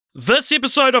This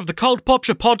episode of the Cult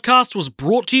Popture podcast was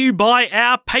brought to you by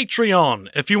our Patreon.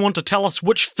 If you want to tell us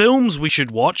which films we should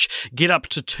watch, get up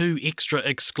to 2 extra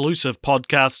exclusive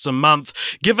podcasts a month,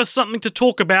 give us something to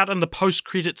talk about in the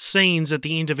post-credit scenes at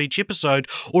the end of each episode,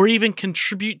 or even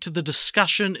contribute to the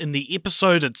discussion in the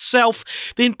episode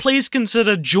itself, then please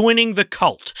consider joining the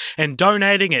cult and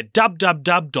donating at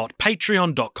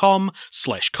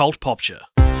www.patreon.com/cultpopture.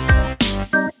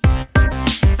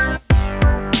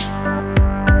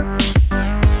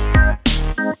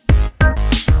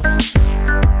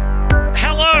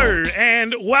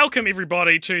 And welcome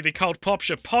everybody to the Cult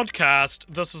Popture podcast.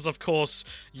 This is, of course,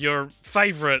 your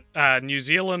favourite New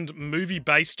Zealand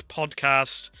movie-based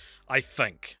podcast, I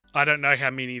think. I don't know how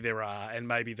many there are, and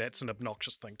maybe that's an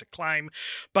obnoxious thing to claim.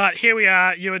 But here we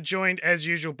are. You are joined, as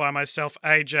usual, by myself,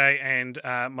 AJ, and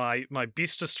my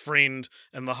bestest friend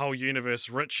in the whole universe,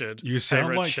 Richard. You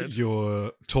sound like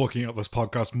you're talking up this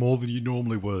podcast more than you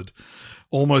normally would.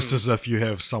 Almost as if you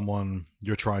have someone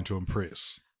you're trying to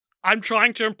impress. I'm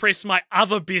trying to impress my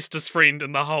other bestest friend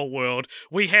in the whole world.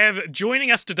 We have joining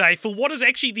us today for what is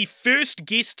actually the first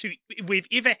guest we've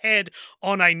ever had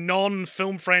on a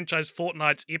non-film franchise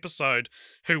Fortnight's episode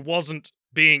who wasn't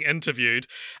being interviewed.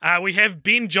 We have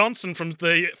Ben Johnson from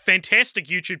the fantastic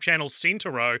YouTube channel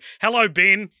Centero. Hello,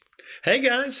 Ben. Hey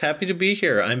guys, happy to be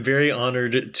here. I'm very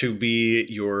honored to be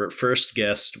your first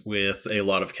guest with a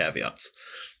lot of caveats.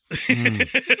 Don't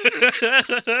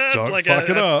fuck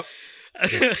it up.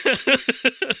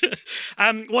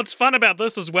 What's fun about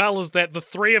this as well is that the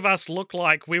three of us look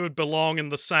like we would belong in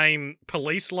the same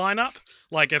police lineup.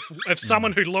 Like if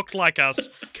someone who looked like us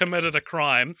committed a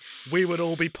crime, we would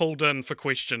all be pulled in for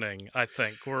questioning. I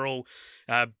think we're all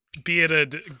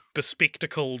bearded,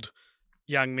 bespectacled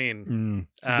young men.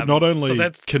 Not only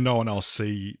can no one else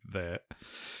see that,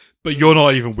 but you're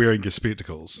not even wearing your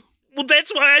spectacles. Well,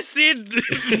 that's why I said. That's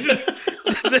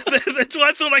why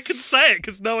I thought I could say it,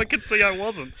 because no one could see I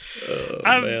wasn't.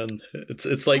 Oh man,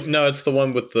 it's like no, it's the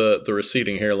one with the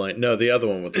receding hairline. No, the other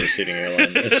one with the receding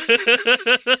hairline.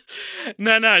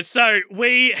 No. So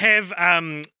we have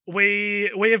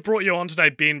brought you on today,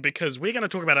 Ben, because we're going to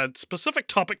talk about a specific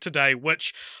topic today,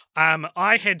 which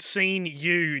I had seen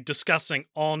you discussing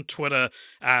on Twitter.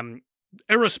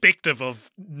 Irrespective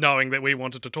of knowing that we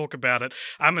wanted to talk about it.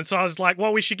 And so I was like,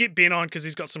 well, we should get Ben on because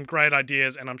he's got some great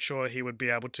ideas and I'm sure he would be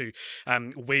able to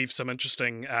weave some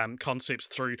interesting concepts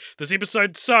through this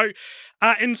episode. So,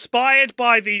 inspired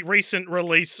by the recent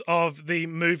release of the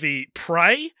movie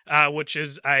Prey, which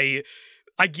is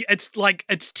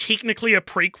it's technically a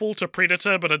prequel to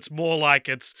Predator, but it's more like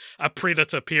it's a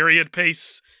Predator period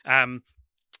piece.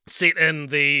 Set in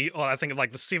I think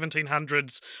like the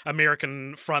 1700s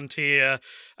American frontier,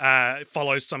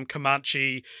 follows some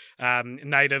Comanche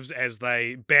natives as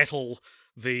they battle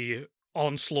the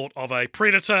onslaught of a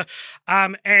predator.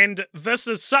 And this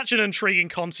is such an intriguing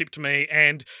concept to me.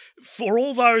 And for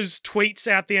all those tweets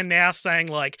out there now saying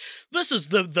like, this is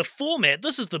the format,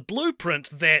 this is the blueprint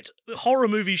that horror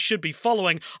movies should be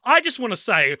following, I just want to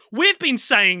say, we've been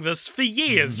saying this for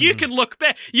years. You can look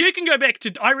back, you can go back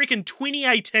to, I reckon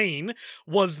 2018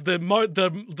 was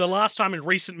the last time in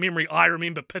recent memory I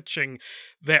remember pitching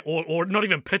that, or not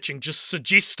even pitching, just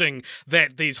suggesting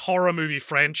that these horror movie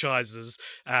franchises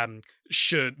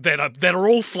that are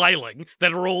all flailing,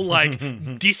 that are all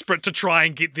like desperate to try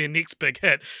and get their next big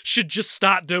hit, should just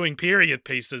start doing period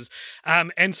pieces.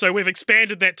 And so we've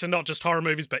expanded that to not just horror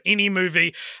movies, but any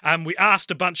movie. We asked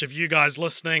a bunch of you guys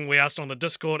listening, we asked on the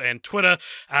Discord and Twitter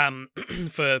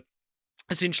for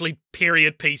essentially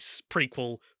period piece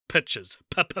prequel pitches.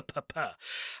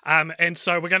 And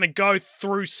so we're going to go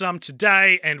through some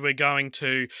today, and we're going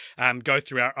to go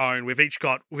through our own. We've each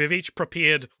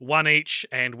prepared one each,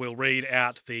 and we'll read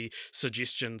out the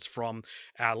suggestions from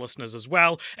our listeners as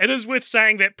well. It is worth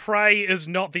saying that Prey is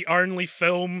not the only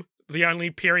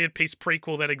period piece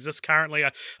prequel that exists currently.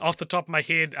 Off the top of my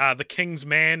head, The King's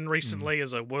Man recently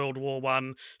is a World War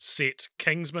I set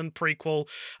Kingsman prequel.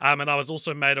 And I was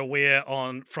also made aware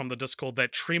from the Discord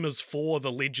that Tremors 4: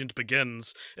 The Legend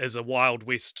Begins is a Wild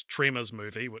West Tremors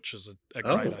movie, which is a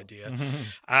great idea.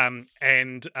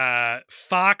 And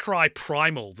Far Cry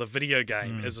Primal, the video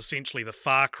game, is essentially the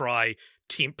Far Cry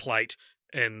template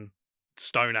in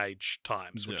Stone Age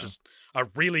times, which is a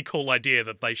really cool idea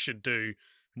that they should do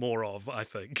more of, I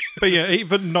think. But yeah,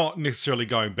 even not necessarily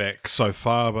going back so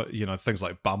far, but you know, things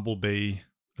like Bumblebee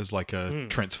is like a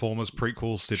Transformers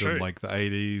prequel set in like the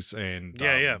 80s, and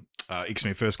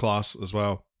X-Men First Class as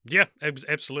well. Yeah,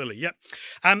 absolutely. Yep.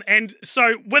 And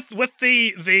so with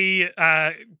the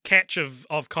catch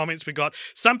of comments we got,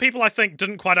 some people I think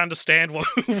didn't quite understand what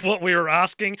what we were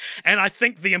asking, and I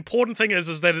think the important thing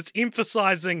is that it's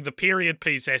emphasizing the period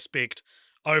piece aspect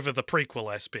over the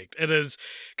prequel aspect. It is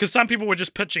because some people were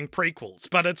just pitching prequels,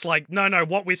 but it's like no,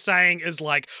 what we're saying is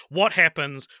like what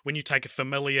happens when you take a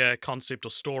familiar concept or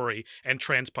story and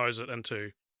transpose it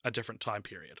into a different time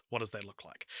period. What does that look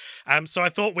like? So I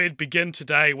thought we'd begin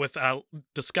today with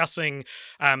discussing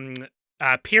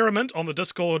Pyramid on the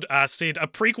Discord said a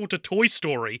prequel to Toy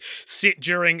Story set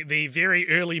during the very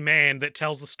early man that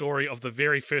tells the story of the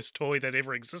very first toy that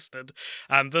ever existed.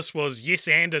 This was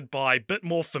yes-anded by Bit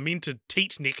More Fermented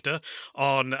Teat Nectar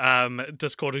on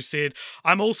Discord, who said,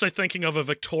 I'm also thinking of a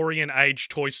Victorian age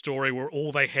Toy Story where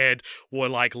all they had were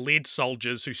like lead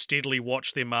soldiers who steadily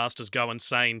watched their masters go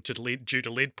insane due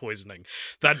to lead poisoning.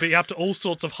 They'd be up to all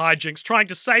sorts of hijinks trying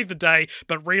to save the day,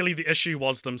 but really the issue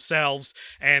was themselves.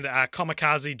 And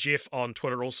Kamikaze Jeff on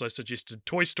Twitter also suggested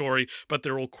Toy Story, but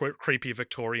they're all creepy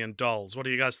Victorian dolls. What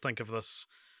do you guys think of this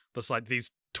like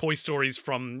these Toy Stories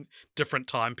from different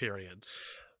time periods?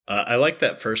 I like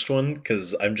that first one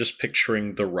because I'm just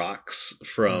picturing the rocks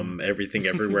from Everything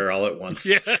Everywhere All at Once.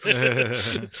 Yeah.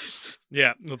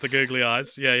 Yeah, with the googly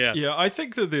eyes. Yeah. Yeah, I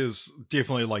think that there's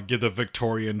definitely like the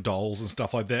Victorian dolls and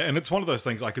stuff like that. And it's one of those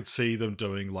things I could see them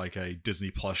doing like a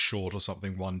Disney Plus short or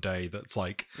something one day that's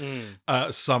like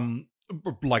some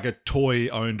like a toy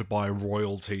owned by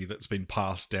royalty that's been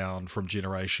passed down from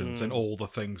generations and all the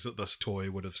things that this toy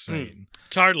would have seen.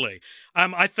 Totally.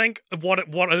 I think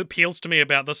what appeals to me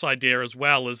about this idea as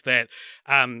well is that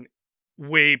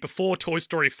before Toy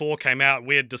Story 4 came out,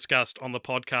 we had discussed on the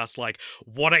podcast like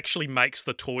what actually makes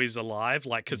the toys alive,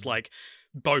 like because like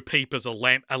Bo Peep is a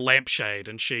lampshade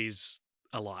and she's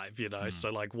alive, so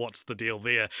like what's the deal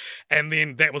there? And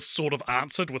then that was sort of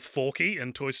answered with Forky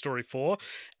in Toy Story 4.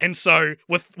 And so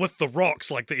with the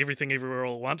rocks, like the Everything Everywhere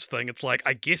All at Once thing, it's like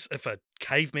I guess if a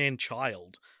cave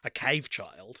child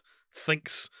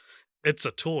thinks it's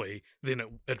a toy, then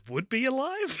it would be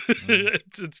alive.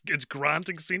 It's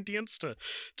granting sentience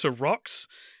to rocks.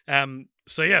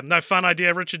 So yeah, no, fun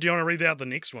idea. Richard, do you want to read out the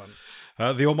next one?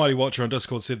 The Almighty Watcher on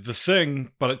Discord said, The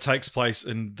Thing, but it takes place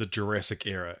in the Jurassic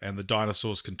era, and the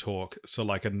dinosaurs can talk, so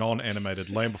like a non-animated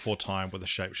Land Before Time with a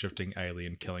shape-shifting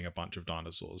alien killing a bunch of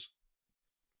dinosaurs.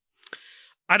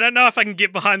 I don't know if I can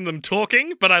get behind them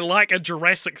talking, but I like a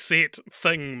Jurassic set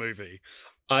Thing movie.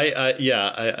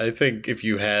 I think if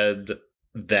you had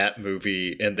that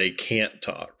movie and they can't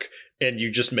talk, and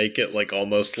you just make it like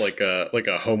almost like a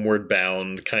Homeward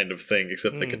Bound kind of thing,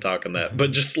 except they could talk in that,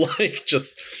 but just a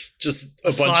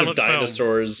bunch of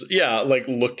dinosaurs, like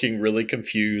looking really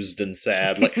confused and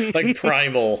sad, like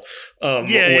Primal, when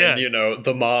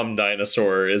the mom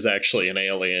dinosaur is actually an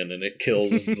alien and it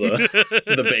kills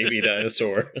the baby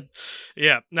dinosaur.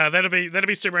 Yeah, no, that'd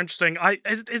be super interesting.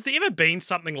 Has there ever been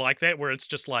something like that where it's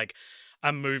just like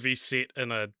a movie set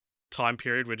in a time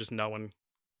period where just no one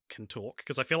can talk?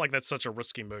 Because I feel like that's such a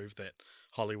risky move that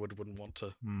Hollywood wouldn't want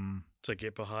to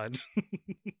get behind.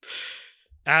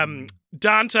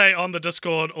 Dante on the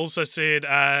Discord also said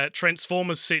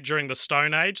Transformers set during the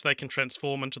Stone Age. They can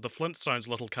transform into the Flintstones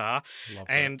little car.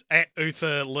 And at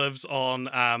Uther Lives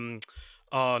on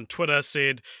Twitter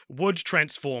said wood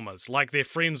Transformers, like they're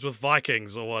friends with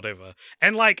Vikings or whatever.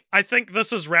 And like I think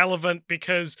this is relevant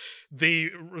because the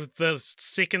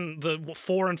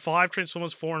 4 and 5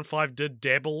 Transformers 4 and 5 did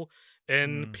dabble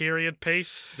in period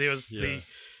piece. There was the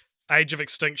Age of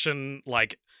Extinction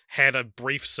like had a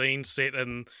brief scene set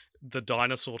in the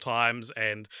dinosaur times,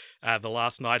 and The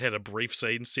Last Night had a brief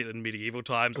scene set in medieval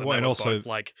times. And, and also both,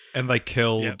 like, and they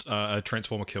killed a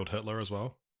Transformer killed Hitler as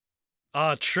well.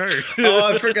 Oh, true.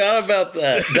 I forgot about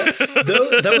that.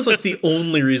 That was like the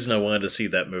only reason I wanted to see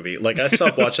that movie. Like I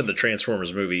stopped watching the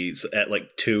Transformers movies at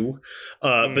like 2,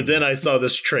 but then I saw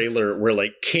this trailer where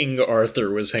like King Arthur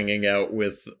was hanging out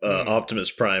with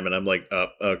Optimus Prime, and I'm like,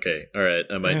 okay, all right,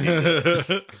 I might need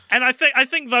that. And I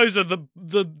think those are the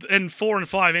in 4 and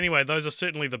 5 anyway. Those are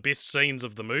certainly the best scenes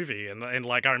of the movie, and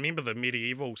like I remember the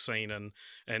medieval scene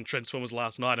in Transformers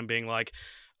Last Night and being like,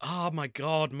 oh my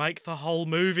god, make the whole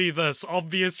movie this.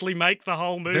 Obviously make the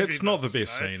whole movie That's not the this,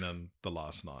 best scene in The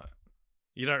Last Night.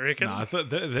 You don't reckon? No, I thought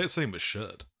that scene was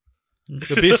shit.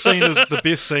 The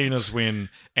best scene is when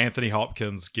Anthony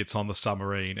Hopkins gets on the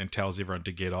submarine and tells everyone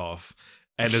to get off,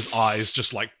 and his eyes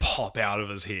just like pop out of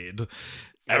his head.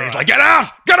 And he's like, get out!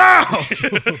 Get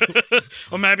out!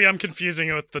 Or maybe I'm confusing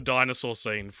it with the dinosaur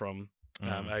scene from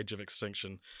Age of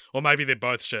Extinction. Or maybe they're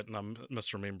both shit and I'm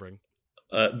misremembering.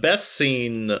 Best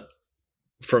scene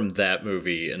from that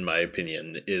movie, in my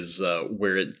opinion, is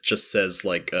where it just says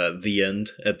like the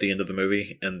end at the end of the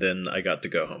movie, and then I got to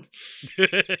go home.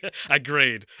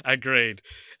 Agreed. Richard,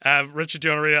 do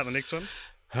you want to read out the next one?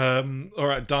 All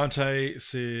right, Dante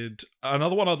said,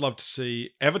 another one I'd love to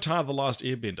see, Avatar: The Last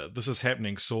Airbender. This is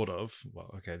happening, sort of.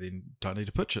 Well, okay, then don't need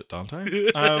to pitch it, Dante.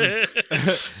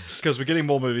 Because we're getting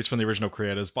more movies from the original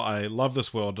creators, but I love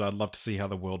this world, and I'd love to see how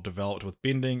the world developed with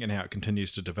bending and how it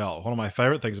continues to develop. One of my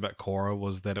favorite things about Korra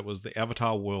was that it was the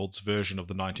Avatar world's version of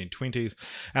the 1920s,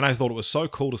 and I thought it was so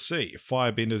cool to see.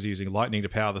 Firebenders using lightning to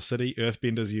power the city,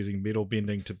 earthbenders using metal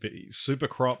bending to be super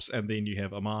crops, and then you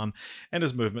have Aman and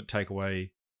his movement take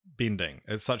away bending.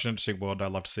 It's such an interesting world.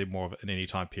 I'd love to see more of it in any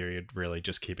time period. Really,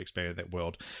 just keep expanding that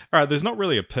world. All right, there's not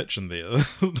really a pitch in there.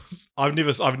 I've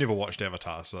never watched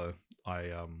Avatar, so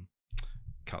I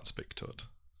can't speak to it.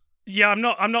 Yeah,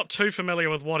 I'm not too familiar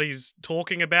with what he's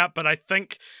talking about, but I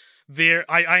think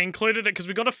I included it because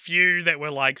we got a few that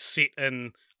were like set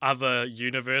in other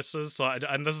universes.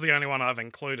 And this is the only one I've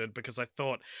included because I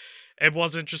thought it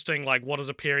was interesting. Like, what does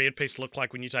a period piece look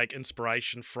like when you take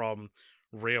inspiration from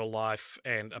real life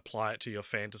and apply it to your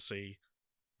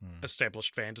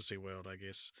established fantasy world, I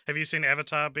guess. Have you seen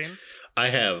Avatar, Ben? I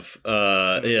have.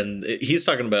 And he's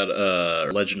talking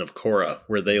about Legend of Korra,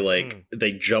 where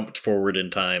they jumped forward in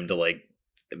time to like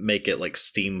make it like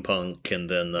steampunk, and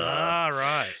then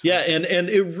right. Yeah, and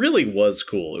it really was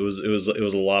cool. It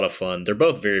was a lot of fun. They're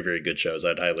both very, very good shows.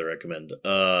 I'd highly recommend.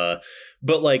 But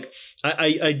like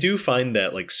I do find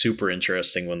that like super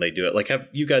interesting when they do it. Like, have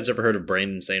you guys ever heard of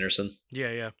Brandon Sanderson?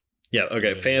 Yeah,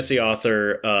 okay. Fantasy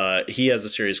author. He has a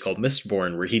series called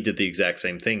Mistborn where he did the exact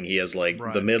same thing. He has like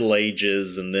the Middle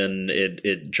Ages, and then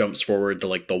it jumps forward to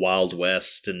like the Wild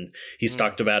West, and he's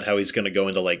talked about how he's going to go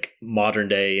into like modern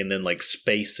day and then like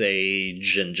space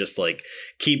age and just like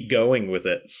keep going with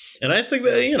it. And I just think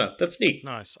that, that's neat.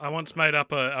 Nice. I once made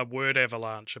up a word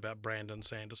avalanche about Brandon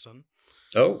Sanderson.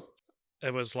 Oh.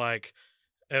 It was like,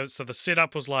 so the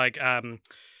setup was like,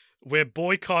 we're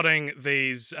boycotting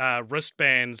these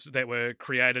wristbands that were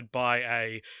created by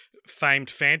a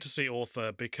famed fantasy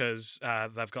author because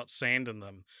they've got sand in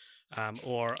them.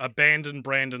 Or abandon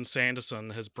Brandon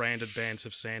Sanderson, his branded bands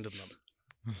have sand in them.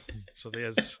 So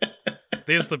there's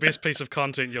the best piece of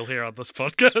content you'll hear on this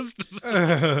podcast.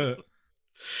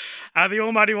 The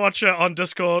Almighty Watcher on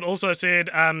Discord also said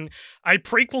a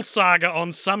prequel saga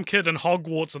on some kid in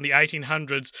Hogwarts in the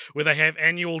 1800s where they have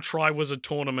annual Triwizard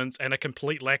tournaments and a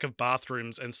complete lack of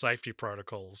bathrooms and safety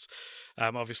protocols.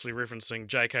 Obviously referencing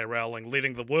J.K. Rowling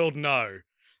letting the world know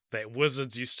that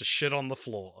wizards used to shit on the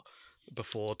floor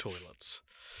before toilets.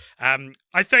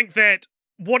 I think that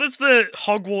what is the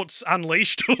Hogwarts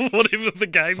Unleashed or whatever the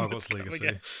game? Hogwarts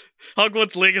Legacy.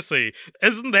 Hogwarts Legacy.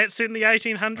 Isn't that set in the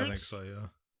 1800s? I think so, yeah.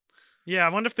 Yeah, I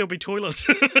wonder if there'll be toilets.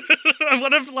 I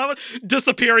wonder if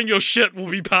disappearing your shit will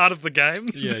be part of the game.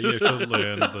 Yeah, you have to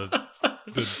learn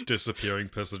the disappearing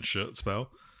piss and shit spell.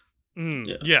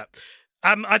 Yeah.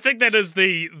 I think that is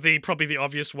the probably the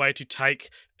obvious way to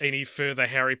take any further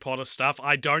Harry Potter stuff.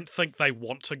 I don't think they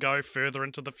want to go further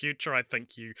into the future. I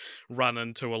think you run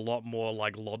into a lot more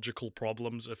like logical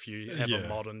problems if you have a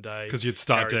modern day. Because you'd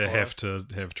start to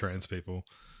have trans people.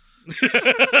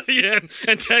 Yeah,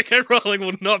 and J.K. Rowling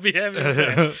will not be having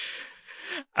that.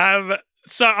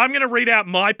 So I'm going to read out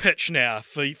my pitch now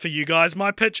for you guys. My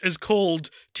pitch is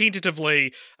called,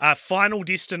 tentatively, Final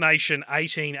Destination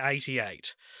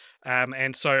 1888.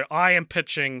 And so I am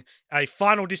pitching a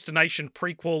Final Destination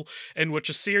prequel in which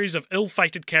a series of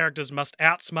ill-fated characters must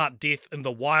outsmart death in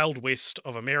the Wild West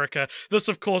of America. This,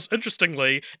 of course,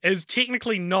 interestingly, is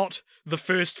technically not the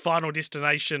first Final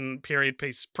Destination period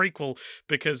piece prequel,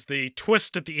 because the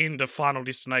twist at the end of Final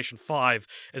Destination 5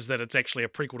 is that it's actually a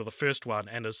prequel to the first one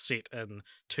and is set in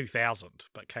 2000,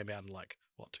 but came out in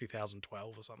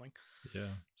 2012 or something. Yeah.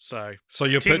 So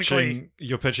you're pitching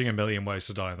A Million Ways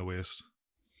to Die in the West.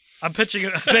 I'm pitching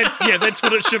it. That's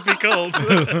what it should be called.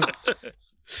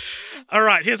 All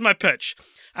right, here's my pitch.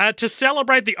 To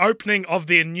celebrate the opening of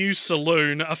their new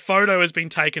saloon, a photo has been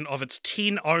taken of its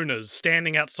 10 owners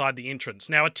standing outside the entrance.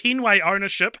 Now, a 10-way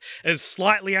ownership is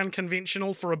slightly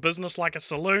unconventional for a business like a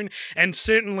saloon, and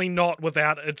certainly not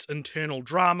without its internal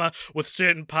drama, with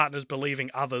certain partners believing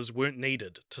others weren't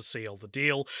needed to seal the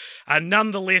deal.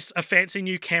 Nonetheless, a fancy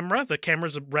new camera. The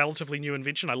camera's a relatively new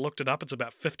invention. I looked it up. It's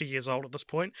about 50 years old at this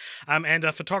point. And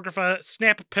a photographer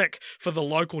snap a pic for the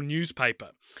local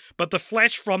newspaper. But the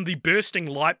flash from the bursting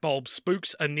light light bulb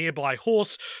spooks a nearby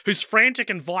horse, whose frantic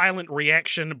and violent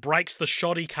reaction breaks the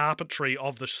shoddy carpentry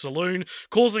of the saloon,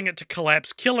 causing it to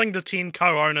collapse, killing the 10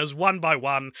 co-owners one by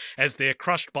one as they're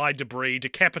crushed by debris,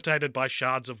 decapitated by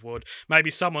shards of wood.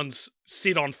 Maybe someone's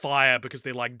set on fire because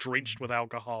they're like drenched with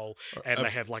alcohol and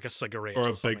they have like a cigarette or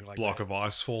a big like block that. of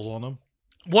ice falls on them.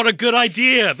 What a good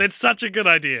idea! That's such a good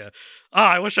idea.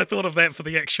 I wish I thought of that for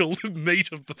the actual meat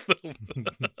of the film.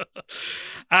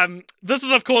 This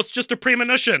is, of course, just a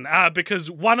premonition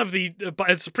because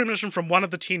it's a premonition from one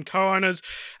of the 10 co-owners,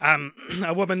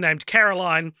 a woman named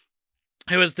Caroline,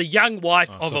 who is the young wife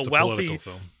of a wealthy...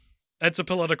 film. It's a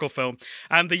political film.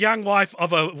 The young wife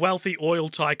of a wealthy oil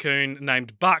tycoon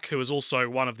named Buck, who is also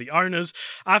one of the owners.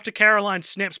 After Caroline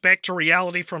snaps back to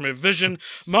reality from her vision,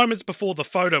 moments before the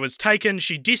photo is taken,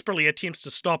 she desperately attempts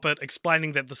to stop it,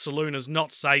 explaining that the saloon is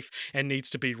not safe and needs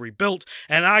to be rebuilt.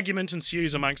 An argument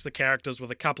ensues amongst the characters,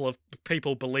 with a couple of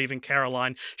people believing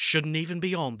Caroline shouldn't even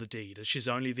be on the deed, as she's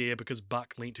only there because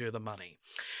Buck lent her the money.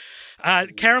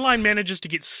 Caroline manages to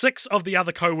get 6 of the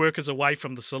other co-workers away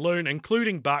from the saloon,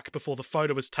 including Buck, before the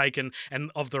photo is taken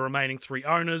and of the remaining 3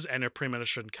 owners, and her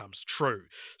premonition comes true.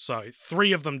 So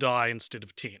 3 of them die instead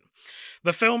of 10.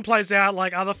 The film plays out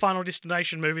like other Final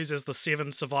Destination movies as the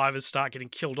 7 survivors start getting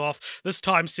killed off, this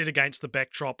time set against the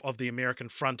backdrop of the American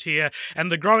frontier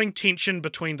and the growing tension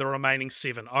between the remaining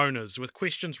 7 owners, with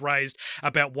questions raised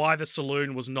about why the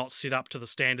saloon was not set up to the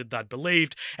standard they'd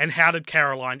believed, and how did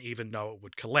Caroline even know it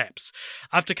would collapse.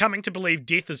 After coming to believe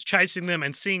death is chasing them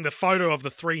and seeing the photo of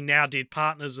the 3 now dead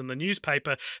partners in the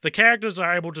newspaper, the characters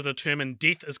are able to determine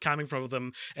death is coming from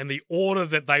them in the order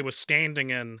that they were standing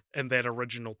in that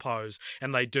original pose,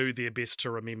 and they do their best to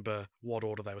remember what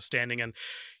order they were standing in.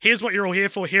 Here's what you're all here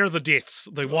for. Here are the deaths,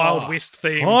 the Wild West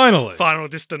themed Final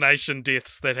Destination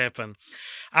deaths that happen.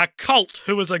 Colt,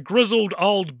 who is a grizzled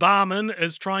old barman,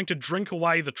 is trying to drink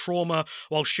away the trauma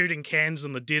while shooting cans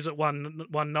in the desert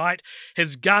one night.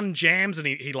 His gun jams, and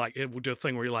he will do a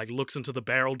thing where he like looks into the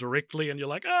barrel directly, and you're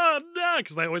like, oh no,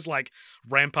 because they always like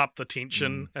ramp up the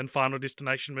tension in Final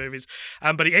Destination movies.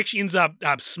 But he actually ends up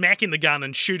smacking the gun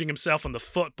and shooting himself in the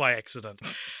foot by accident.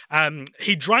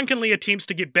 He drunkenly attempts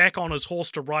to get back on his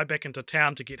horse to ride back into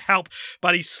town to get help,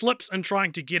 but he slips in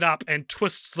trying to get up and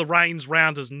twists the reins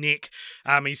round his neck.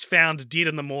 He's found dead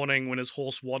in the morning when his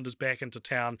horse wanders back into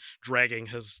town, dragging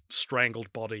his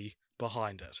strangled body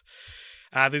behind it.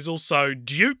 There's also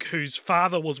Duke, whose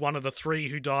father was one of the 3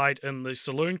 who died in the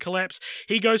saloon collapse.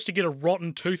 He goes to get a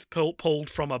rotten tooth pulled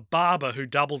from a barber who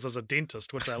doubles as a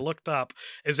dentist, which I looked up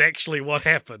is actually what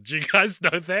happened. Do you guys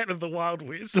know that in the Wild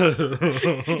West?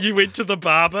 You went to the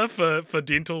barber for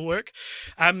dental work.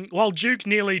 While Duke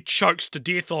nearly chokes to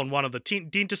death on one of the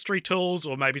dentistry tools,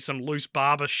 or maybe some loose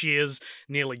barber shears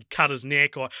nearly cut his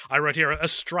neck, or I wrote here, a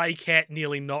stray cat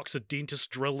nearly knocks a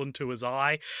dentist drill into his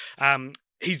eye.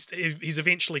 He's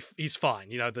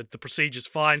fine. You know, the procedure's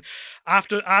fine.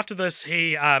 After this,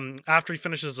 after he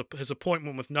finishes his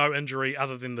appointment with no injury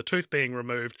other than the tooth being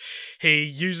removed, he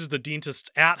uses the dentist's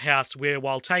outhouse where,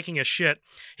 while taking a shit,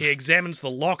 he examines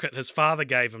the locket his father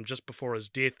gave him just before his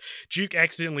death. Duke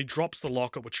accidentally drops the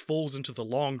locket, which falls into the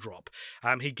long drop.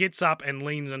 He gets up and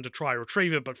leans in to try to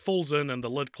retrieve it, but falls in and the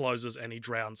lid closes and he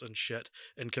drowns in shit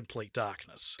in complete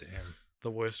darkness. Damn. The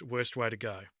worst way to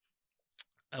go.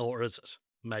 Or is it?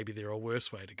 Maybe there are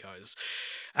worse way to go.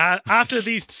 After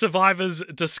these survivors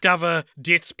discover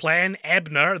Death's plan,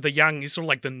 Abner, he's sort of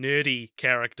like the nerdy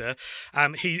character,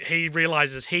 he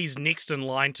realizes he's next in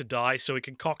line to die, so he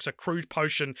concocts a crude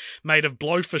potion made of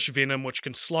blowfish venom, which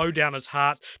can slow down his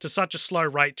heart to such a slow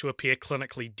rate to appear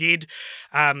clinically dead,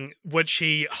 which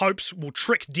he hopes will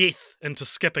trick Death into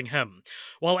skipping him.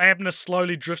 While Abner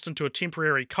slowly drifts into a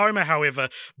temporary coma, however,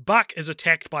 Buck is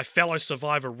attacked by fellow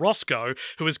survivor Roscoe,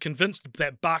 who is convinced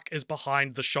that Buck is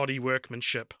behind the shoddy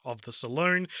workmanship of the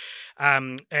saloon,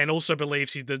 and also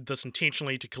believes he did this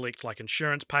intentionally to collect like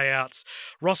insurance payouts.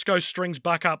 Roscoe strings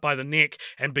Buck up by the neck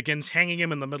and begins hanging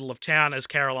him in the middle of town as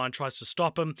Caroline tries to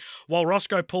stop him. While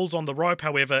Roscoe pulls on the rope,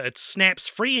 however, it snaps,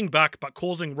 freeing Buck but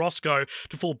causing Roscoe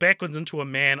to fall backwards into a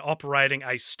man operating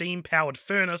a steam-powered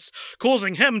furnace,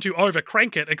 causing him to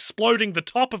overcrank it, exploding the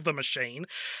top of the machine.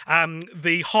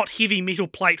 The hot, heavy metal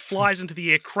plate flies into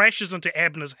the air, crashes into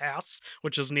Abner's house,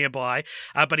 which is nearby,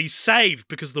 but he's saved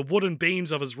because the wooden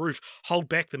beams of his roof hold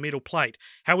back the metal plate.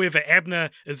 However, Abner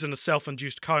is in a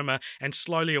self-induced coma and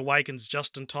slowly awakens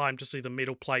just in time to see the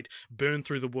metal plate burn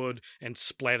through the wood and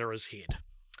splatter his head.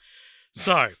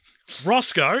 So,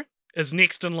 Roscoe is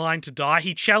next in line to die.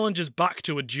 He challenges Buck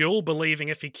to a duel, believing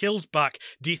if he kills Buck,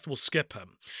 death will skip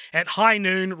him. At high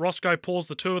noon, Roscoe pours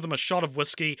the two of them a shot of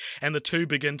whiskey, and the two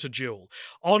begin to duel.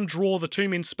 On draw, the two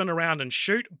men spin around and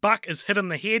shoot. Buck is hit in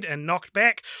the head and knocked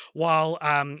back, while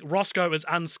Roscoe is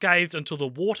unscathed until the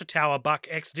water tower Buck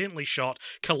accidentally shot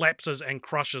collapses and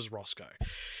crushes Roscoe.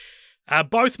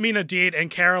 Both men are dead,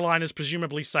 and Caroline is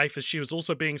presumably safe as she was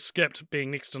also being skipped,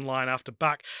 being next in line after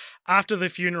Buck. After the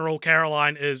funeral,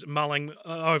 Caroline is mulling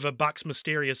over Buck's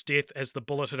mysterious death as the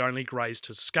bullet had only grazed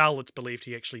his skull. It's believed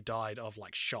he actually died of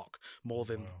shock more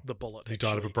than the bullet. He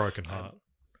died of a broken heart.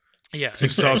 Yeah,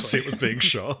 He's so upset with being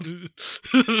shot.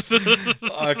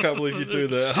 I can't believe you do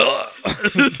that.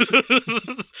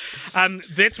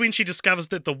 That's when she discovers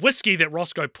that the whiskey that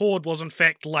Roscoe poured was in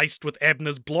fact laced with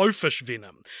Abner's blowfish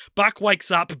venom. Buck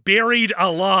wakes up buried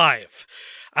alive.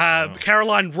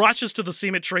 Caroline rushes to the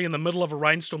cemetery in the middle of a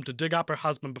rainstorm to dig up her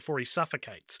husband before he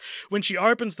suffocates. When she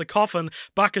opens the coffin,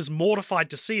 Buck is mortified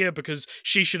to see her because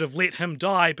she should have let him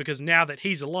die, because now that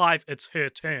he's alive, it's her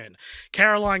turn.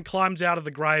 Caroline climbs out of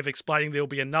the grave, explaining there'll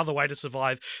be another way to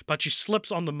survive, but she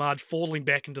slips on the mud, falling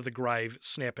back into the grave,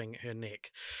 snapping her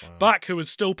neck. Wow. Buck, who is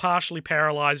still partially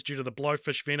paralyzed due to the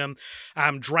blowfish venom,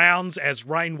 drowns as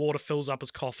rainwater fills up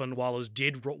his coffin while his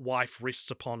dead wife rests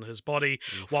upon his body,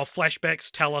 while flashbacks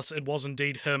tell us it was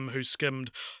indeed him who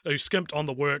skimped on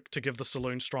the work to give the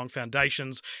saloon strong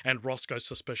foundations, and Roscoe's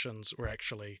suspicions were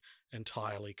actually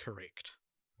entirely correct.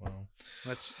 Wow.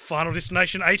 That's Final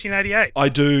Destination 1888. I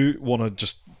do want to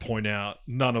just point out,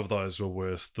 none of those were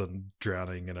worse than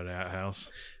drowning in an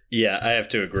outhouse. Yeah, I have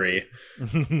to agree.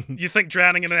 You think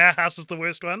drowning in an outhouse is the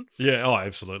worst one? Yeah,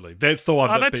 absolutely. That's the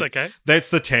one. That's okay. That's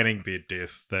the tanning bed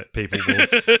death that people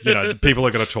will, people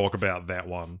are going to talk about that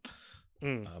one.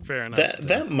 Fair enough.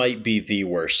 That might be the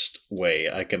worst way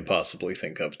I can possibly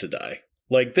think of to die.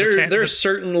 Like there's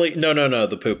certainly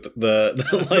the poop the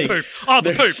poop. Oh,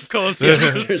 the poop, of course.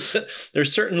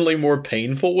 There's certainly more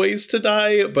painful ways to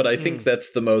die, but I think that's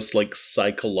the most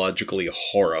psychologically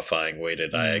horrifying way to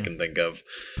die I can think of.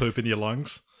 Poop in your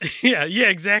lungs. Yeah,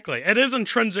 exactly. It is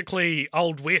intrinsically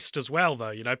Old West as well,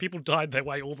 though. People died that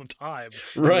way all the time.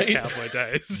 Right. In the cowboy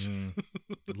days. A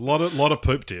lot of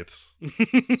poop deaths.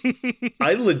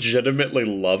 I legitimately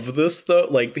love this, though.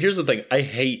 Here's the thing. I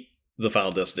hate the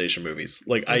Final Destination movies.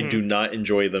 I do not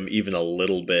enjoy them even a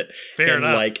little bit. Fair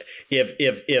enough.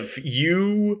 If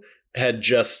you had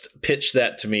just pitched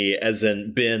that to me as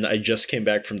in, Ben, I just came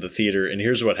back from the theater and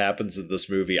here's what happens in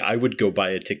this movie, I would go buy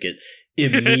a ticket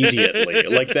immediately.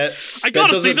 That I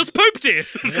gotta see this poop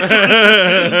death.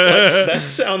 That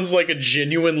sounds like a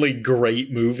genuinely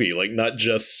great movie, not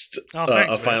just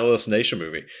a Final Destination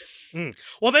movie.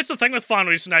 Well, that's the thing with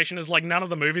Final Destination is none of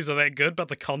the movies are that good, but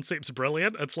the concept's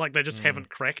brilliant. It's they just haven't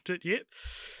cracked it yet.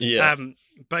 Yeah.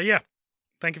 But yeah,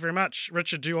 thank you very much.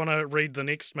 Richard, do you want to read the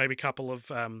next maybe couple of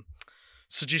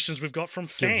suggestions we've got from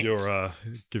fans?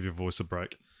 Give your voice a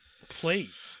break.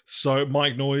 Please. So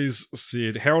Mike Noyes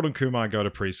said, Harold and Kumar Go to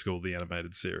Preschool, the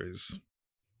animated series.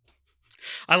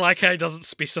 I like how he doesn't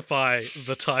specify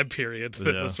the time period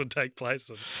that this would take place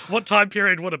in. What time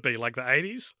period would it be? The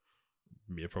 80s?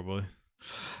 Yeah, probably.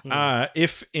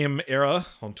 FM Error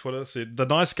on Twitter said, The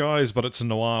Nice Guys, but it's a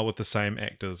noir with the same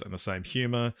actors and the same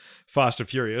humour. Fast and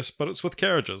Furious, but it's with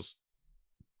carriages.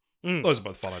 Those are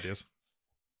both fun ideas.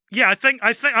 Yeah,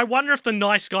 I wonder if The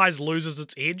Nice Guys loses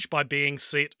its edge by being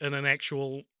set in an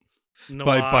actual noir.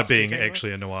 By being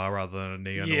actually a noir rather than a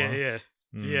neo-noir.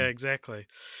 Yeah, exactly.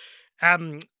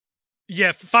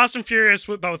 Yeah, Fast and Furious,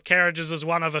 but with carriages, is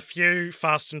one of a few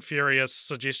Fast and Furious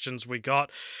suggestions we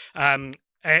got.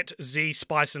 At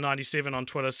ZSpicer97 on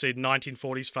Twitter said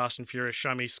 1940s Fast and Furious,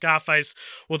 show me Scarface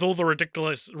with all the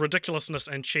ridiculousness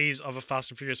and cheese of a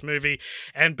Fast and Furious movie.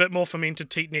 And bit more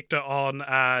fermented Teat Nectar on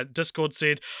Discord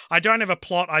said, I don't have a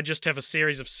plot, I just have a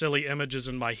series of silly images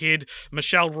in my head.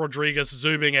 Michelle Rodriguez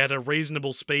zooming at a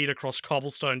reasonable speed across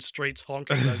cobblestone streets,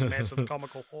 honking those massive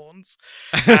comical horns.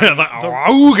 The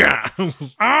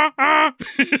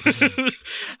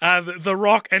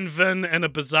Rock and Vin in a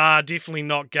bizarre, definitely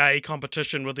not gay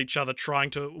competition with each other, trying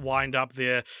to wind up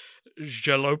their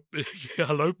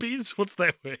jalopies. What's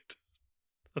that word?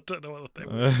 I don't know what that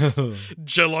word is.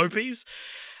 Jalopies.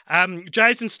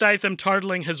 Jason Statham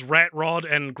totaling his rat rod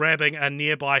and grabbing a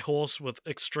nearby horse with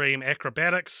extreme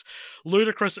acrobatics.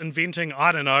 Ludacris inventing,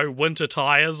 winter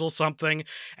tires or something.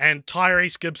 And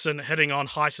Tyrese Gibson hitting on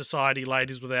high society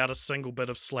ladies without a single bit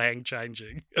of slang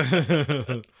changing.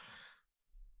 And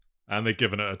they're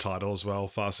giving it a title as well,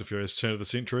 Fast and Furious Turn of the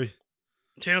Century.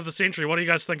 Turn of the Century. What do you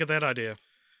guys think of that idea?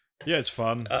 Yeah, it's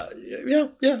fun.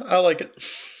 Yeah, I like it.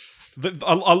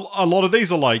 A lot of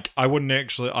these are like, I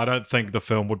don't think the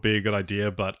film would be a good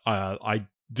idea, but I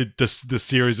did the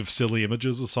series of silly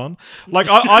images or something. Like,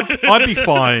 I'd be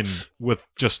fine with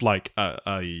just like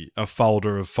a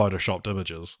folder of photoshopped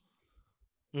images.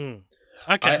 Mm.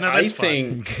 Okay, I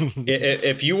think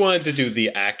if you wanted to do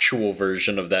the actual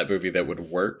version of that movie that would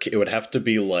work, it would have to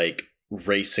be like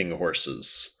racing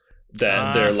horses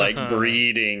that they're like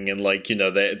breeding, and like, you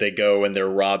know, they go and they're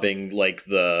robbing like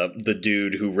the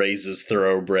dude who raises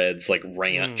thoroughbreds like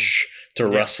ranch to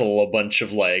wrestle a bunch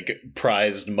of like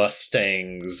prized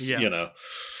Mustangs, you know.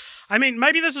 I mean,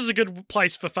 maybe this is a good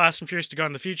place for Fast and Furious to go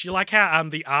in the future. You like how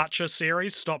the Archer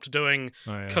series stopped doing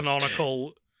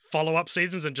canonical follow-up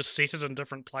seasons and just set it in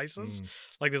different places.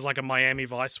 Like there's like a Miami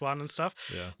Vice one and stuff.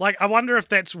 Like I wonder if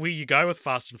that's where you go with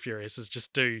Fast and Furious, is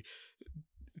just do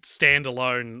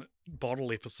standalone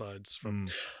bottle episodes from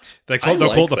they'll call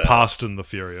it the Past and the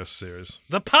Furious series.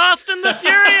 The Past and the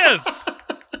Furious.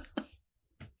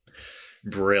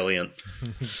 Brilliant.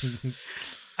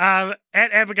 At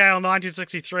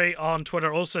Abigail1963 on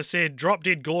Twitter also said, "Drop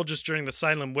Dead Gorgeous during the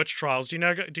Salem witch trials." Do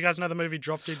you guys know the movie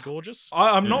Drop Dead Gorgeous?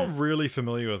 I'm not really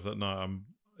familiar with it. No,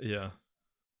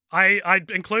 I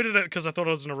included it because I thought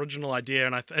it was an original idea,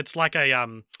 and it's like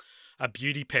a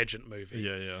beauty pageant movie.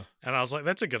 Yeah. And I was like,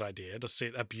 that's a good idea to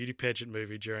set a beauty pageant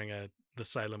movie during the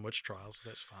Salem witch trials.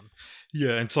 That's fun.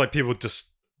 Yeah, and it's like people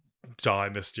just die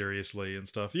mysteriously and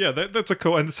stuff. Yeah, that's a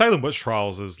cool. And the Salem witch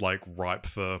trials is like ripe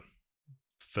for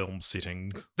film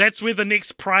setting. That's where the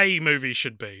next Prey movie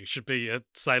should be. Should be a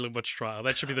Salem witch trial.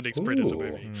 That should be the next Predator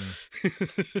movie.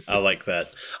 I like that.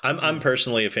 I'm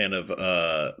personally a fan of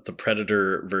the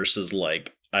Predator versus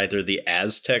like either the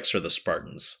Aztecs or the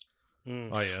Spartans.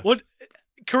 Oh yeah. What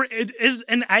is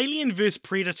an Alien vs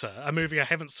Predator, a movie I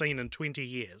haven't seen in 20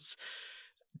 years?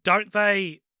 Don't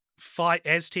they fight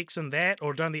Aztecs in that,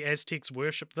 or don't the Aztecs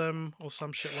worship them or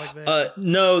some shit like that?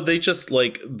 No, they just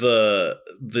like the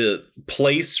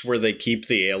place where they keep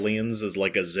the aliens is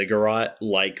like a ziggurat,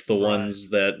 like the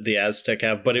ones that the Aztec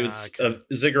have, but it's a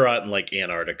ziggurat in like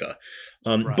Antarctica.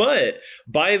 But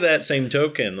by that same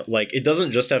token, like it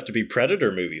doesn't just have to be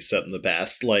Predator movies set in the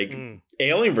past. Like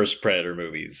Alien vs Predator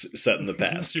movies set in the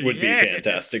past would be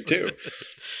fantastic too.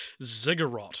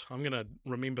 Ziggurat. I'm gonna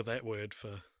remember that word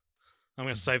for. I'm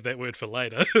going to save that word for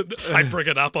later. I bring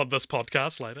it up on this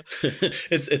podcast later.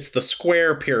 It's the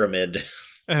square pyramid.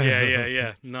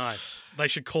 Yeah. Nice. They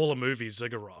should call a movie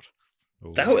Ziggurat.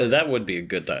 That would be a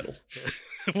good title.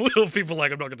 Well, people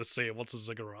like, I'm not going to see it. What's a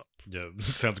ziggurat? Yeah, it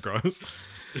sounds gross.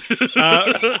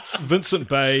 Vincent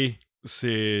Bay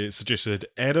suggested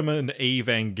Adam and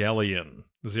Evangelion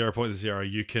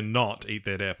 0.0. You cannot eat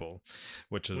that apple,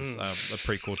 which is a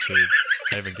prequel to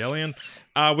Evangelion.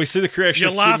 We see the creation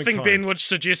of humankind. You're laughing, Ben, which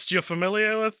suggests you're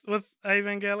familiar with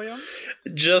Evangelion?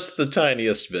 Just the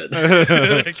tiniest bit.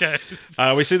 Okay.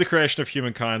 We see the creation of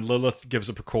humankind. Lilith gives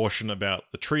a precaution about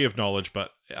the tree of knowledge,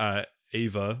 but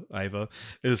Ava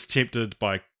is tempted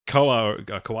by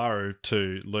Koaru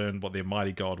to learn what their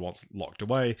mighty god wants locked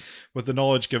away. With the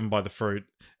knowledge given by the fruit,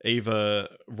 Eva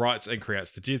writes and creates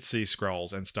the Dead Sea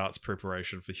Scrolls and starts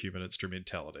preparation for human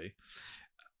instrumentality.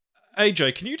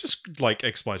 AJ, can you just like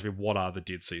explain to me what are the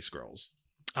Dead Sea Scrolls?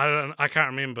 I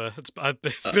can't remember. It's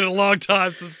been a long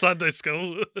time since Sunday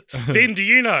school. Ben, do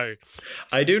you know?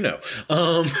 I do know.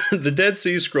 The Dead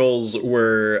Sea Scrolls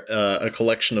were a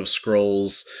collection of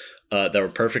scrolls that were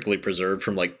perfectly preserved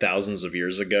from like thousands of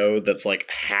years ago. That's like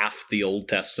half the Old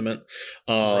Testament.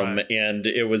 And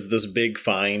it was this big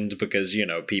find because, you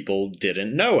know, people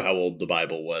didn't know how old the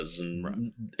Bible was.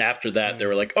 And after that, they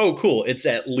were like, oh, cool. It's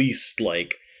at least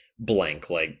like blank,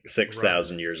 like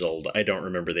 6,000 years old. I don't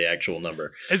remember the actual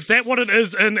number. Is that what it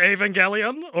is in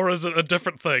Evangelion? Or is it a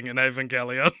different thing in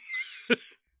Evangelion?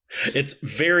 It's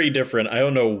very different. I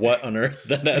don't know what on earth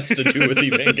that has to do with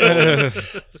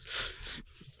Evangelion.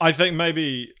 I think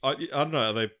maybe I don't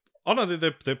know.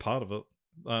 They're part of it.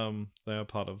 They are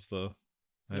part of the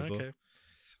Ava. Okay.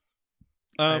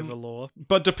 Ava lore.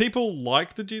 But do people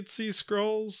like the Dead Sea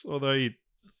Scrolls? Are they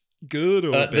good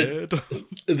or bad?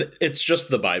 It's just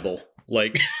the Bible.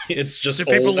 Like it's just do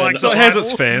people old. Like so it has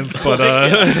its fans, but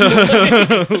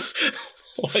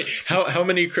like how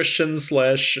many Christians /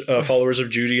 followers of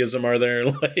Judaism are there?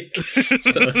 Like,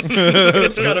 so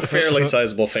it's got a fairly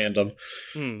sizable fandom.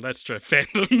 That's true.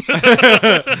 Fandom.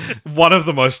 One of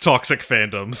the most toxic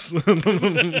fandoms.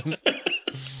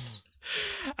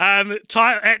 At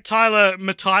Tyler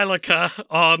Metallica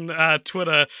on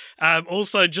Twitter,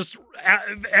 also just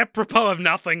apropos of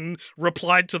nothing,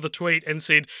 replied to the tweet and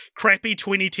said, "Crappy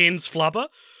 2010s flubber,"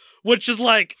 which is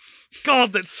like,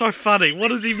 God, that's so funny. What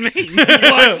does he mean?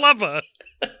 Why flubber?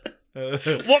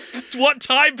 What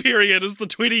time period is the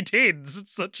 2010s?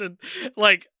 It's such a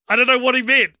like I don't know what he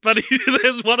meant, but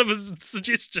there's one of his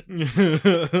suggestions.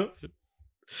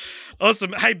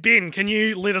 Awesome. Hey Ben, can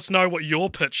you let us know what your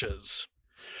pitch is?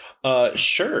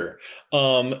 Sure.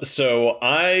 So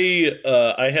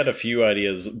I had a few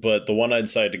ideas, but the one I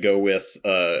decided to go with,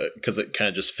 because it kind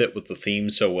of just fit with the theme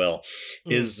so well,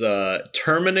 is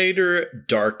Terminator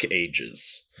Dark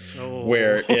Ages. Oh,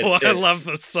 where it's I love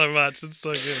this so much. It's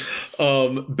so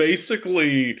good.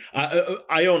 Basically,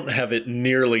 I don't have it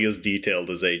nearly as detailed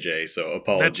as AJ, so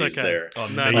apologies there. Oh,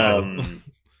 no.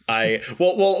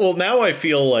 Well, now I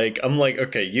feel like I'm like,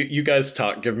 okay, you guys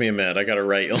talk. Give me a minute. I got to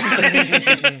write.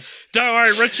 Don't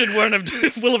worry, Richard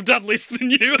will have done less than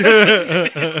you.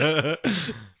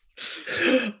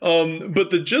 But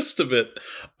the gist of it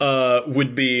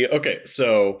would be, okay,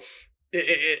 so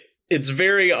it's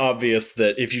very obvious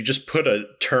that if you just put a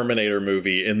Terminator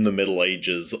movie in the Middle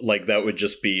Ages, like that would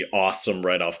just be awesome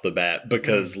right off the bat,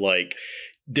 because like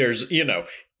there's,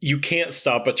 you can't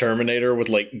stop a Terminator with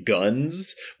like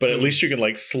guns, but at least you can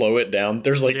like slow it down.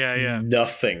 There's like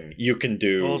nothing you can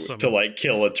do to like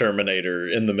kill a Terminator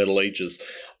in the Middle Ages.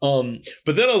 But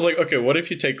then I was like, okay, what if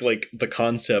you take like the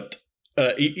concept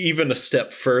even a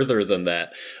step further than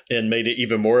that and made it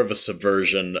even more of a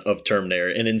subversion of Terminator?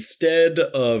 And instead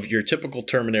of your typical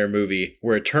Terminator movie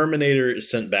where a Terminator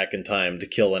is sent back in time to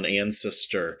kill an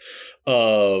ancestor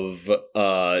of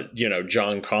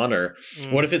John Connor,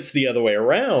 what if it's the other way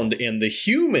around and the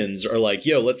humans are like,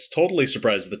 yo, let's totally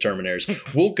surprise the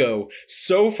Terminators. We'll go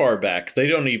so far back they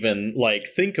don't even like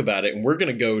think about it, and we're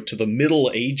gonna go to the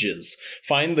Middle Ages,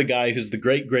 find the guy who's the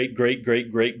great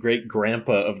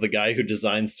grandpa of the guy who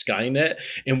designed Skynet,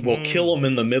 and we'll kill him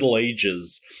in the Middle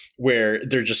Ages where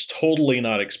they're just totally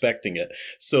not expecting it.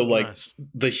 So like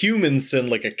the humans send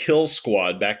like a kill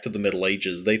squad back to the Middle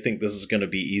Ages. They think this is going to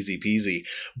be easy peasy,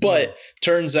 but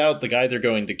turns out the guy they're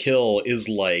going to kill is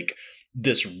like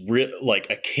this like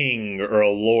a king or a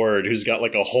lord who's got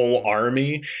like a whole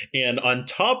army. And on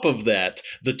top of that,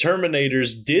 the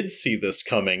Terminators did see this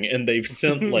coming, and they've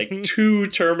sent like 2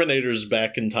 Terminators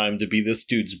back in time to be this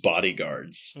dude's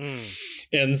bodyguards.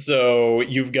 And so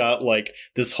you've got like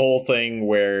this whole thing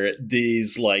where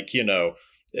these like,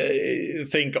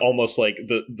 think almost like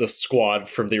the squad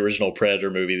from the original Predator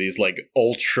movie, these like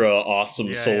ultra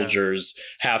awesome soldiers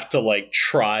have to like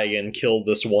try and kill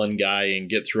this one guy and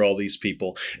get through all these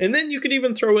people. And then you could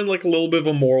even throw in like a little bit of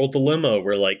a moral dilemma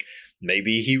where like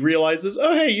maybe he realizes,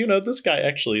 oh, hey, this guy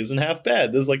actually isn't half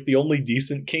bad. This is like the only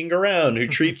decent king around who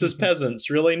treats his peasants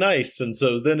really nice. And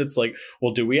so then it's like,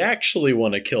 well, do we actually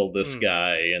want to kill this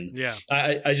guy? And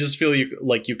I just feel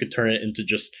like you could turn it into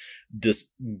just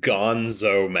this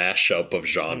gonzo mashup of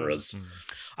genres.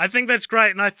 I think that's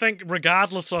great, and I think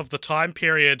regardless of the time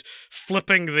period,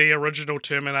 flipping the original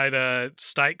Terminator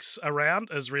stakes around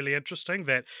is really interesting,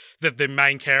 that the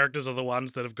main characters are the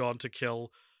ones that have gone to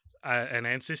kill an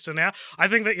ancestor now. I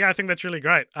think that's really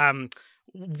great.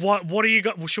 What do you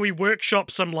got? Should we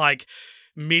workshop some like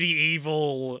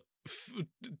medieval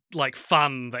like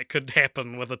fun that could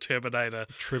happen with a Terminator?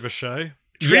 Trebuchet?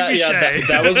 Yeah,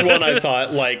 that was one I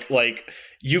thought like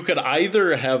you could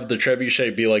either have the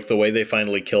trebuchet be like the way they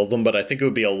finally kill them, but I think it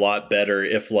would be a lot better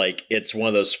if like it's one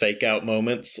of those fake out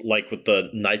moments like with the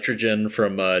nitrogen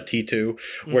from T2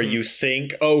 where you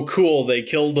think, oh cool, they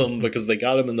killed him because they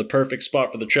got him in the perfect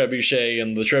spot for the trebuchet,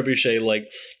 and the trebuchet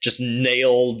like just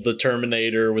nailed the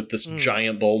Terminator with this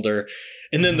giant boulder.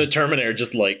 And then the Terminator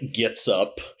just like gets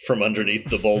up from underneath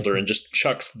the boulder and just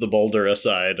chucks the boulder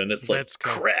aside, and it's like,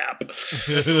 crap.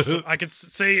 Awesome. I could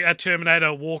see a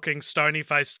Terminator walking stony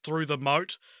face through the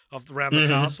moat around the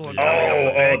castle.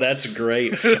 And that's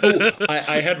great.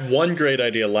 I had one great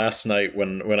idea last night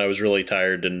when I was really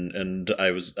tired and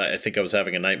I think I was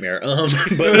having a nightmare.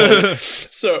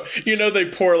 So they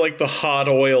pour like the hot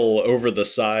oil over the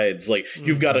sides. Like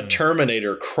you've got a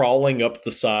Terminator crawling up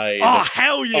the side. Oh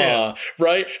hell yeah!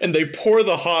 Right, and they pour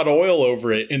the hot oil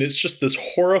over it, and it's just this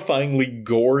horrifyingly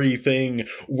gory thing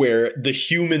where the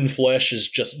human flesh is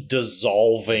just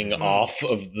dissolving off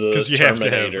of the Terminator. Because you have to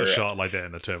have a shot like that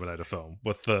in a Terminator film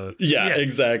with the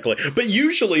exactly. But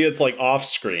usually it's like off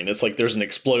screen. It's like there's an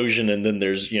explosion and then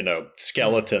there's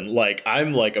skeleton. Like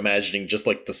I'm like imagining just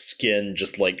like the skin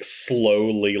just like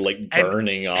slowly like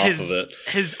burning off of it.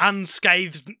 His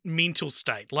unscathed mental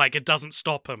state, like it doesn't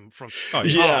stop him from.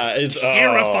 It's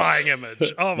terrifying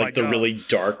image. Oh my god! Like the really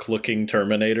dark looking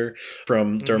Terminator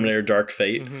from Terminator Dark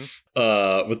Fate.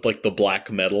 With like the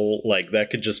black metal, like that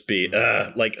could just be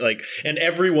like and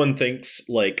everyone thinks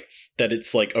like that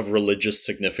it's like of religious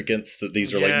significance, that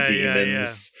these are Yeah, like yeah,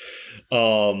 demons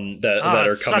that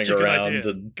are it's coming such a good around.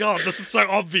 idea. And God, this is so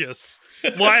obvious.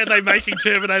 Why are they making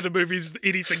Terminator movies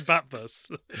anything but this?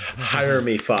 hire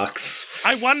me, Fox.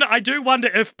 I do wonder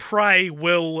if Prey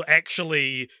will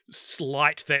actually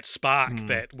light that spark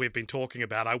that we've been talking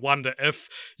about. I wonder if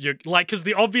you like, because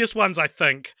the obvious ones I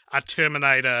think are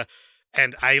Terminator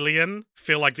and Alien,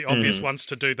 feel like the obvious ones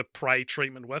to do the Prey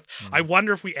treatment with. I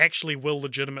wonder if we actually will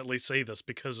legitimately see this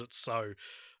because it's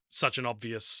such an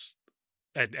obvious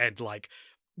and like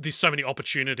there's so many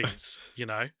opportunities, you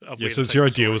know. Yeah, since your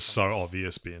idea was so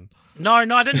obvious, Ben. No,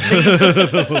 I didn't mean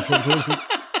it.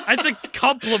 It's a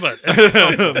compliment. It's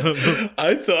a compliment.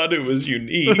 I thought it was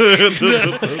unique.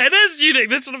 It is unique.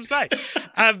 That's what I'm saying.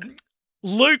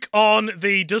 Luke on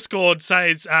the Discord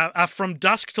says, from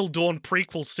Dusk Till Dawn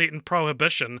prequel set in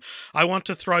Prohibition, I want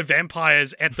to throw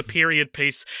vampires at the period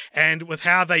piece, and with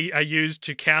how they are used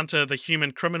to counter the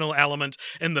human criminal element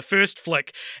in the first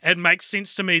flick, it makes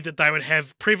sense to me that they would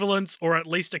have prevalence or at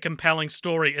least a compelling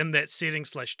story in that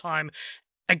setting/time.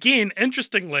 Again,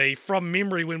 interestingly, from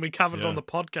memory when we covered it on the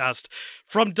podcast,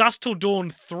 From Dusk Till Dawn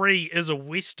 3 is a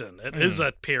Western. It is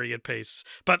a period piece.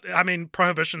 But, I mean,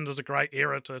 Prohibition is a great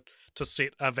era to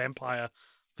set a vampire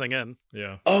thing in.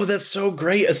 Yeah. Oh, that's so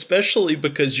great, especially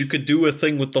because you could do a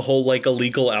thing with the whole like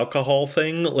illegal alcohol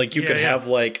thing. Like you could have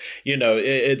like, you know,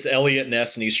 it's Elliot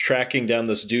Ness and he's tracking down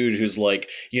this dude who's like,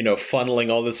 you know, funneling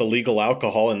all this illegal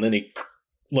alcohol, and then he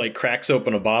like cracks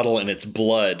open a bottle and it's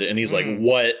blood, and he's like,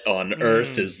 what on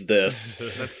earth is this?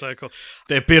 That's so cool.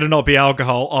 There better not be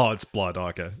alcohol. Oh, it's blood.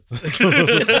 Okay.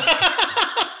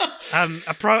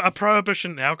 A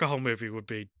Prohibition alcohol movie would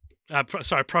be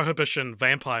Prohibition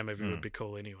vampire movie would be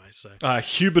cool anyway. So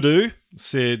Huberdoo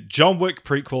said John Wick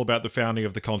prequel about the founding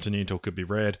of the Continental could be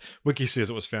rad. Wiki says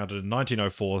it was founded in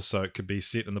 1904, so it could be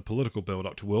set in the political build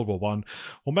up to World War One,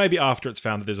 or maybe after it's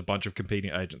founded. There's a bunch of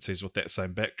competing agencies with that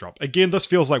same backdrop. Again, this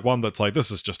feels like one that's like this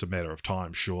is just a matter of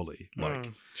time, surely. Like,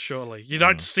 surely you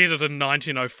don't set it in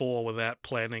 1904 without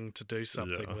planning to do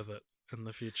something with it in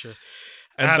the future.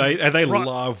 And they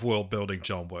love world building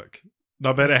John Wick.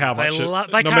 No matter how much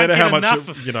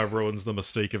it, you know, ruins the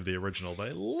mystique of the original, they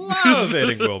love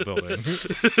adding world building.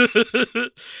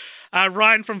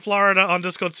 Ryan from Florida on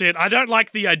Discord said, I don't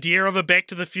like the idea of a Back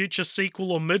to the Future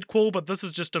sequel or midquel, but this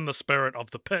is just in the spirit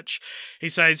of the pitch. He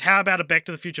says, how about a Back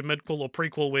to the Future midquel or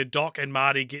prequel where Doc and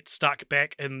Marty get stuck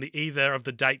back in either of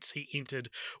the dates he entered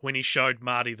when he showed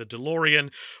Marty the DeLorean?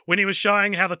 When he was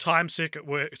showing how the time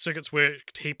circuits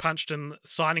worked, he punched in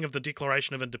signing of the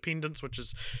Declaration of Independence, which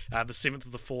is the 7th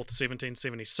of the 4th,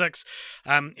 1776.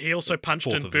 He also punched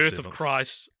in Birth of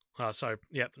Christ. Oh, sorry.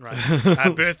 Yeah, right.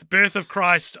 Birth of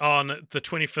Christ on the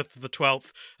 25th of the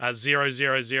 12th,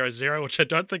 0000, which I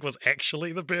don't think was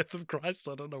actually the birth of Christ.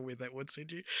 I don't know where that would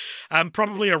send you.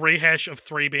 Probably a rehash of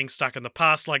 3 being stuck in the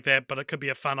past like that, but it could be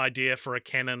a fun idea for a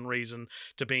canon reason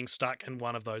to being stuck in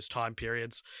one of those time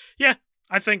periods. Yeah,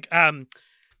 I think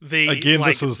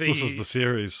this is the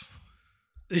series.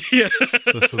 Yeah,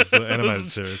 this is the animated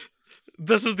series.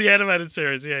 This is the animated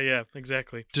series. Yeah,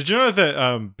 exactly. Did you know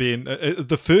that, Ben,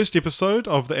 the first episode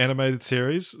of the animated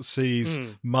series sees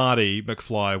Marty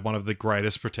McFly, one of the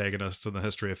greatest protagonists in the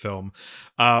history of film,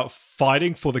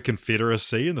 fighting for the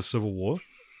Confederacy in the Civil War?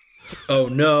 Oh,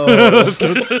 no.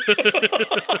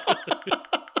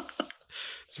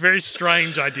 It's a very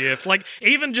strange idea. Like,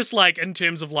 even just like in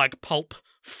terms of like pulp,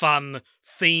 fun,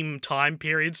 theme time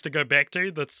periods to go back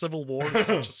to, the Civil War is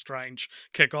such a strange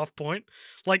kickoff point.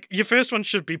 Like, your first one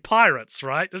should be pirates,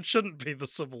 right? It shouldn't be the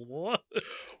Civil War.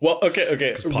 Well,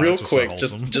 okay. Real quick,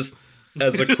 just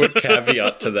as a quick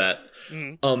caveat to that.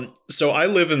 So I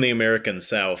live in the American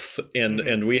South,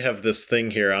 and we have this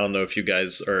thing here. I don't know if you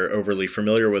guys are overly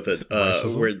familiar with it,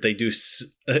 where they do.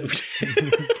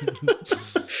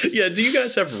 Yeah, do you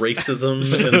guys have racism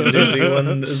in New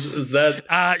Zealand? Is that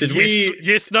did we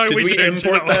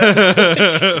import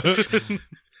that?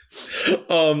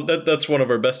 That's one of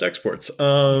our best exports.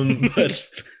 But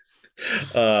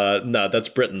no, that's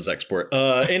Britain's export.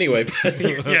 Anyway,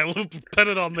 yeah, we'll put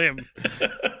it on them.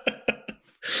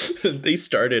 They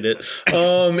started it.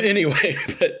 Anyway,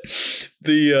 but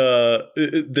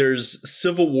there's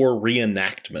Civil War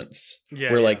reenactments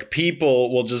where like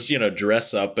people will just,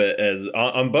 dress up as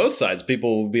on both sides.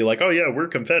 People will be like, oh yeah, we're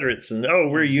Confederates, and oh,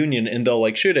 we're Union, and they'll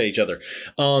like shoot at each other.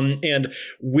 And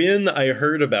when I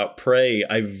heard about Prey,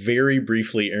 I very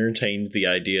briefly entertained the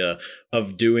idea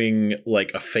of doing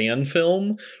like a fan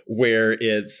film where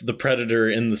it's the Predator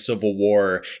in the Civil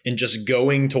War and just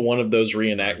going to one of those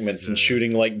reenactments and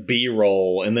shooting like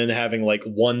B-roll, and then having like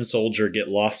one soldier get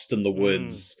lost in the woods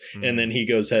woods, and then he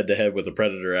goes head to head with a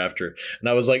predator after. And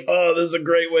I was like, oh, this is a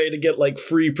great way to get like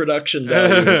free production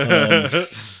value.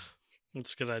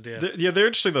 That's a good idea. They're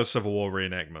interesting, those Civil War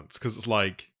reenactments, because it's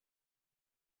like,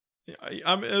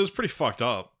 I mean, it was pretty fucked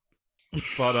up,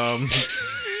 but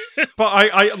but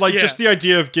I like just the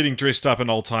idea of getting dressed up in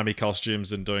old timey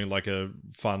costumes and doing like a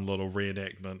fun little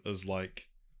reenactment is like,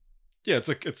 yeah, it's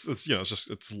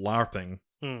LARPing.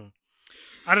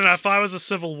 I don't know, if I was a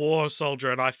Civil War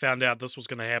soldier and I found out this was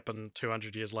going to happen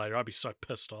 200 years later, I'd be so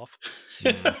pissed off.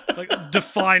 Like,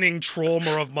 defining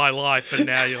trauma of my life, and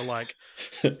now you're like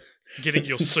getting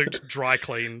your suit dry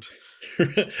cleaned.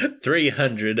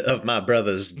 300 of my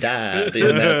brothers died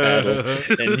in that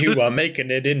battle, and you are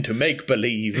making it into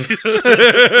make-believe.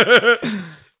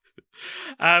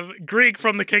 Greg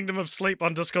from the Kingdom of Sleep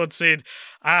on Discord said,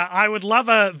 I would love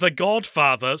a The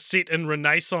Godfather set in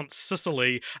Renaissance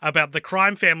Sicily about the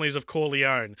crime families of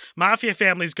Corleone. Mafia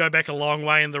families go back a long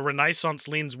way, and the Renaissance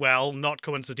lends well, not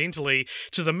coincidentally,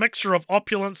 to the mixture of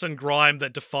opulence and grime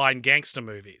that define gangster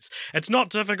movies. It's not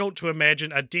difficult to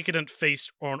imagine a decadent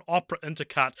feast or an opera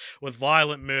intercut with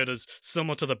violent murders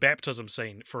similar to the baptism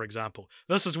scene, for example.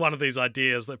 This is one of these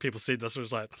ideas that people said this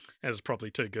was like, that's probably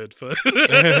too good for...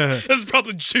 This is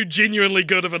probably too genuinely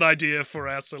good of an idea for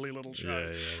our silly little show.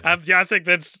 Yeah, I think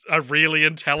that's a really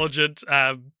intelligent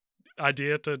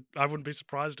idea. I wouldn't be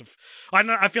surprised if...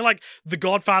 I feel like The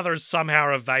Godfather has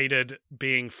somehow evaded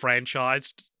being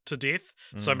franchised to death,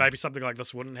 so maybe something like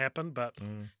this wouldn't happen, but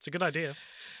it's a good idea.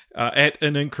 At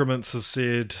In Increments has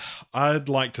said, I'd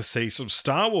like to see some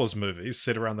Star Wars movies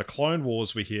set around the Clone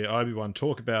Wars we hear Obi-Wan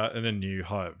talk about in A New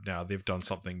Hope. Now, they've done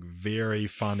something very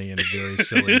funny and very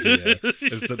silly here,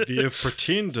 is that they have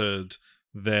pretended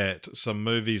that some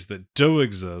movies that do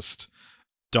exist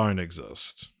don't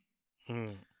exist.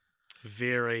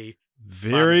 Very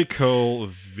funny. Cool,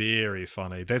 very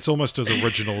funny. That's almost as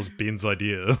original as Ben's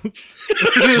idea.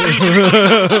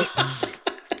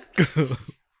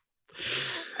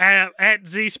 At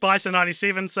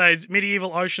ZSpicer97 says,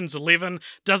 Medieval Ocean's 11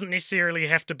 doesn't necessarily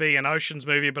have to be an Ocean's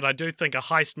movie, but I do think a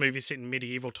heist movie set in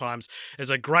medieval times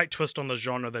is a great twist on the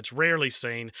genre that's rarely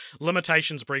seen.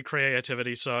 Limitations breed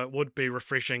creativity, so it would be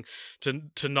refreshing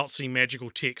to not see magical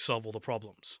tech solve all the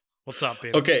problems. What's up,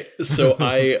 Ben? Okay, so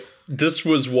this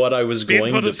was what I was going to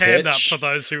pitch. Ben put his hand up for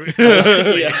those who...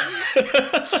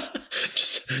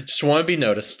 Just want to be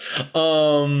noticed.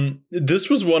 This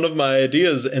was one of my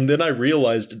ideas, and then I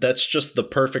realized that's just the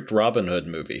perfect Robin Hood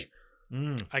movie.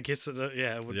 I guess it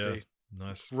would be.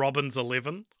 Nice. Robin's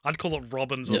 11. I'd call it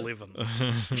Robin's 11.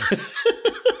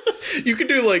 You could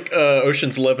do like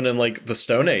Ocean's 11 in like the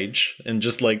Stone Age, and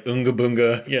just like Oonga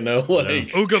Boonga,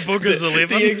 like Ooga Booga's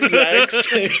 11. The exact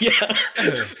same, yeah.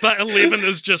 But 11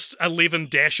 is just 11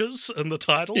 dashes in the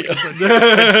title. Yeah.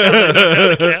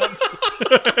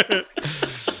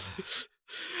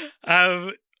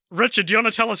 Richard, do you want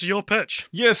to tell us your pitch?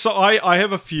 Yeah, so I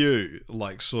have a few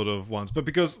like sort of ones, but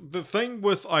because the thing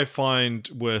I find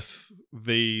with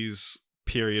these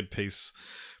period piece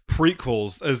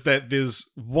prequels is that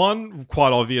there's one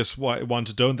quite obvious one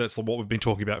to do, and that's what we've been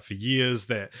talking about for years,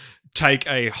 that take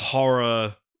a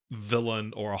horror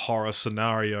villain or a horror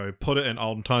scenario, put it in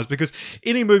olden times, because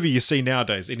any movie you see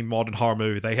nowadays, any modern horror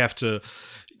movie, they have to,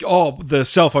 the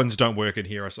cell phones don't work in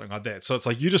here or something like that. So it's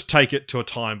like you just take it to a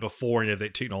time before any of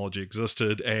that technology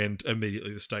existed, and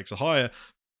immediately the stakes are higher.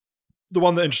 The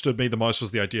one that interested me the most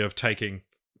was the idea of taking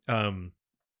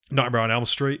Nightmare on Elm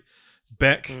Street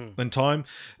back in time.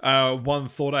 One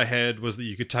thought I had was that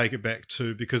you could take it back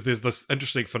to, because there's this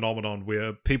interesting phenomenon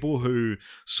where people who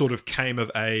sort of came of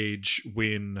age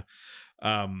when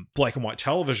black and white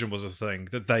television was a thing,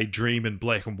 that they dream in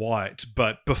black and white,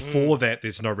 but before that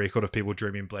there's no record of people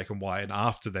dreaming in black and white, and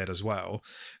after that as well.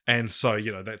 And so,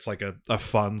 that's like a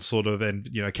fun sort of, and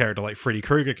character like Freddy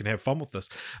Krueger can have fun with this.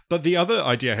 But the other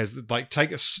idea has like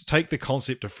take the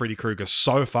concept of Freddy Krueger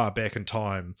so far back in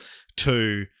time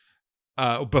to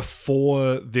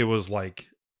before there was like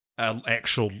an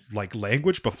actual like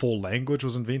language, before language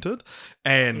was invented,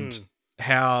 and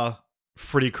how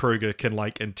Freddy Krueger can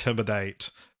like intimidate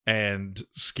and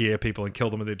scare people and kill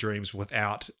them in their dreams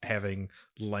without having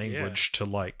language to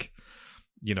like,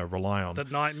 rely on.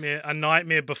 A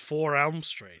nightmare before Elm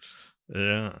Street.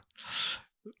 Yeah.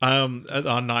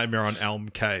 A nightmare on Elm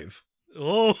Cave.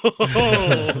 Oh.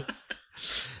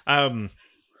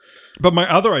 But my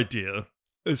other idea,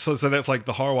 so that's like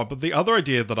the horror one, but the other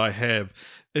idea that I have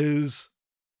is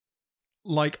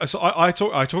like, so I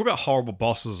talk about horrible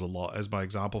bosses a lot as my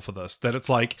example for this. That it's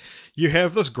like you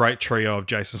have this great trio of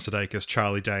Jason Sudeikis,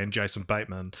 Charlie Day, and Jason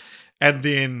Bateman, and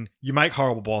then you make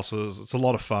horrible bosses. It's a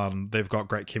lot of fun. They've got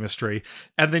great chemistry,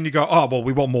 and then you go, oh well,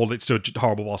 we want more. Let's do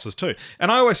horrible bosses too.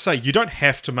 And I always say you don't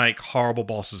have to make horrible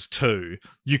bosses too.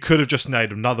 You could have just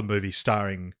made another movie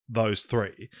starring those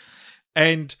three,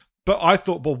 But I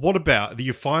thought, well, what about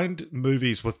you find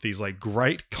movies with these like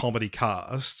great comedy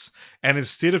casts, and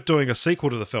instead of doing a sequel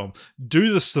to the film,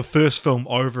 do the first film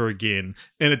over again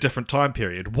in a different time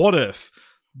period? What if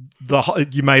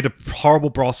you made a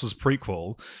horrible bosses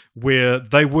prequel where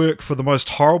they work for the most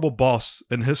horrible boss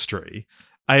in history,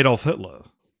 Adolf Hitler?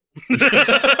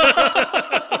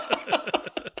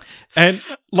 And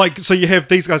like, so you have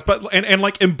these guys, but and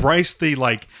like embrace the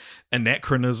like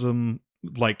anachronism,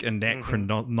 like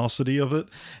anachronicity of it,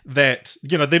 that,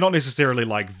 you know, they're not necessarily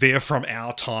like they're from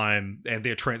our time and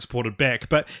they're transported back,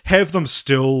 but have them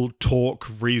still talk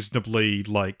reasonably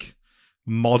like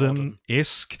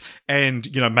modern-esque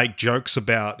and, you know, make jokes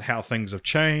about how things have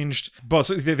changed. But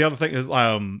the other thing is,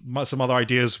 some other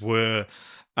ideas were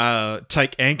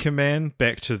take Anchorman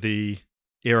back to the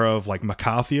era of like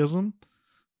McCarthyism.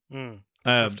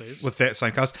 With that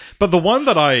same cast, but the one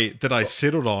that I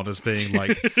settled on as being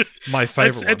like my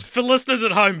favorite one. For listeners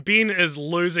at home, Ben is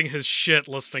losing his shit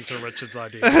listening to Richard's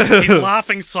idea. He's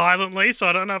laughing silently, so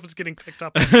I don't know if it's getting picked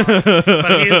up, but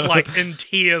he is like in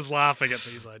tears laughing at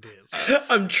these ideas.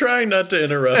 I'm trying not to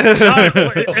interrupt.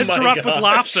 Interrupt with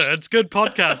laughter. It's good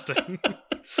podcasting.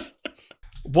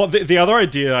 Well, the other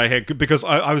idea I had, because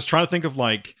I was trying to think of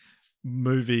like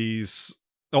movies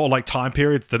or like time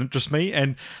periods that interest me,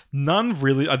 and none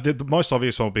really. The most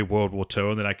obvious one would be World War II,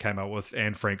 and then I came up with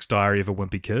Anne Frank's Diary of a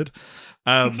Wimpy Kid,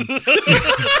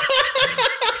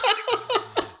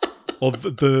 or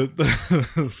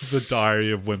the Diary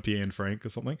of Wimpy Anne Frank or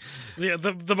something. Yeah,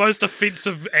 the most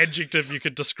offensive adjective you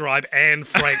could describe Anne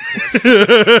Frank with.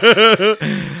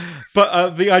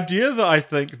 But the idea that I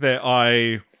think that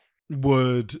I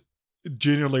would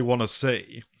genuinely want to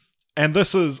see. And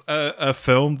this is a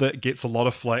film that gets a lot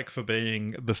of flack for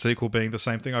being the sequel being the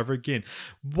same thing over again.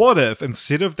 What if,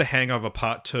 instead of The Hangover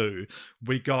Part 2,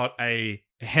 we got a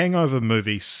Hangover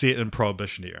movie set in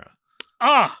Prohibition era?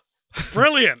 Ah,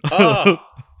 brilliant.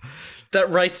 That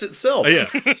writes itself.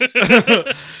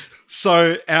 Yeah.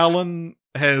 So Alan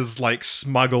has like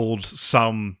smuggled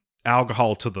some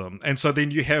alcohol to them. And so then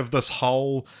you have this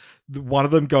whole... One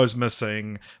of them goes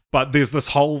missing, but there's this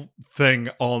whole thing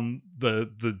on the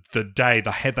day,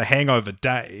 the hangover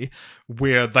day,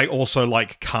 where they also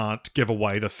like can't give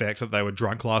away the fact that they were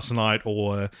drunk last night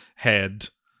or had,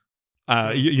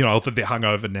 you know, that they're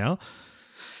hungover now.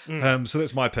 So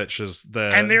that's my pitch.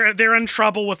 And they're in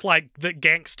trouble with like the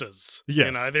gangsters. Yeah,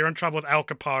 you know, they're in trouble with Al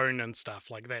Capone and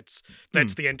stuff. Like that's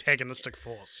the antagonistic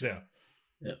force. Yeah.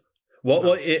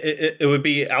 Well, it would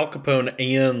be Al Capone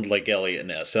and like Elliot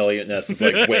Ness. Elliot Ness is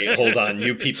like, wait, hold on,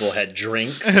 you people had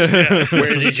drinks?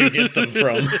 Where did you get them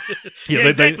from? Yeah,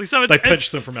 exactly. They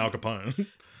pitched them from Al Capone.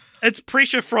 It's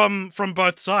pressure from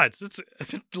both sides. It's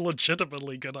a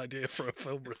legitimately good idea for a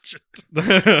film, Richard.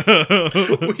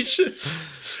 We should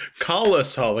call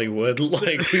us Hollywood.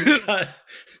 Like we've got,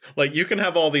 like you can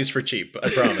have all these for cheap. I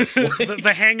promise. Like,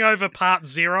 the Hangover Part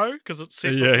 0, because it's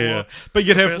set before. Yeah. But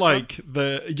you'd have like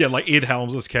like Ed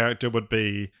Helms' character would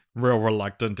be real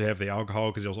reluctant to have the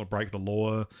alcohol because he also break the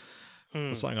law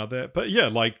or something like that. But yeah,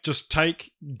 like just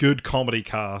take good comedy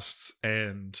casts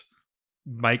and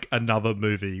make another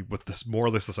movie with this more or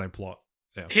less the same plot.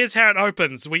 Yeah. Here's how it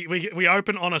opens. We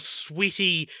open on a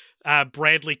sweaty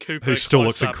Bradley Cooper who still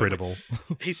looks incredible.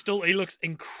 He looks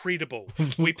incredible.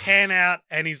 We pan out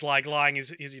and he's like lying.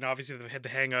 He's you know, obviously they've had the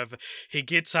hangover. He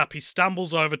gets up. He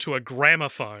stumbles over to a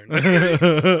gramophone.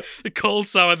 He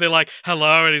calls someone. They're like,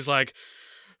 "Hello," and he's like,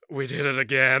 "We did it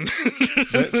again."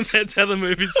 That's how the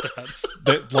movie starts.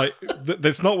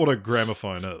 That's not what a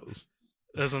gramophone is.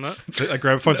 Isn't it? A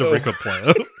gramophone's a record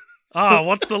player. Oh,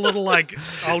 what's the little like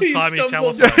old-timey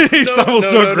telephone? He stumbles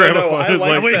to a gramophone.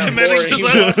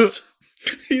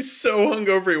 He's so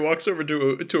hungover, he walks over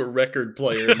to a record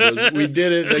player and goes, "We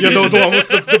did it again." Yeah, the one with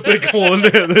the big horn.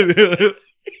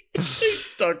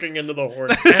 He's talking into the horn.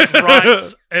 It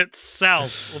writes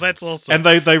itself. Well, that's awesome. And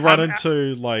they run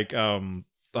into like I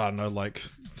don't know, like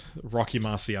Rocky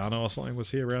Marciano or something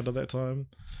was he around at that time?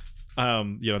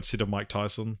 You know, instead of Mike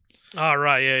Tyson. Oh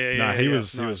right, yeah. Nah, he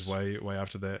was way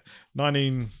after that.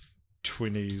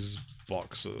 1920s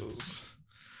boxers.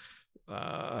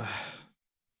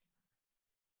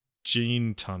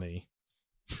 Gene Tunney.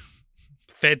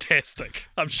 Fantastic.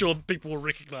 I'm sure people will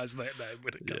recognize that name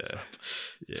when it comes up.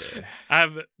 Yeah.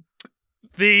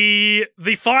 The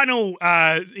final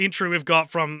entry we've got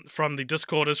from the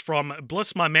Discord is from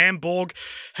Bliss, my man Borg,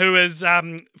 who is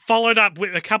followed up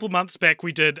with a couple of months back.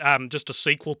 We did just a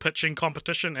sequel pitching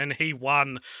competition, and he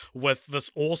won with this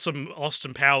awesome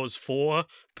Austin Powers 4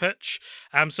 pitch.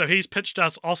 So he's pitched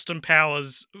us Austin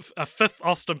Powers, a 5th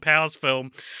Austin Powers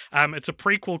film. It's a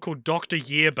prequel called Dr.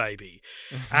 Yeah Baby.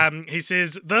 He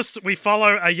says, we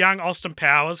follow a young Austin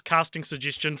Powers, casting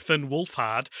suggestion Finn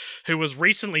Wolfhard, who was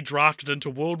recently drafted into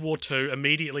World War II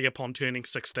immediately upon turning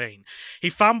 16. He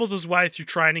fumbles his way through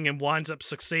training and winds up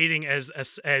succeeding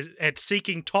at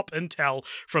seeking top intel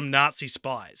from Nazi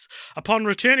spies. Upon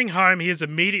returning home, he is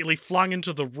immediately flung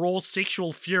into the raw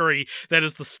sexual fury that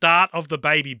is the start of the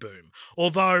baby boom.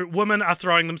 Although women are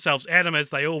throwing themselves at him as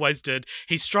they always did,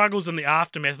 he struggles in the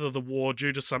aftermath of the war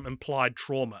due to some implied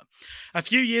trauma. A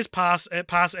few years pass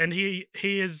and he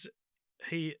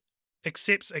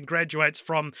accepts and graduates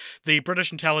from the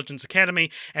British Intelligence Academy,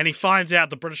 and he finds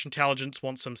out the British intelligence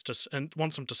wants him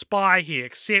to spy. He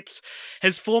accepts.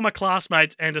 His former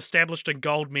classmates and established in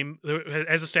gold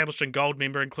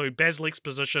member include Basil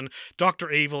Exposition,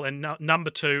 Dr. Evil, and Number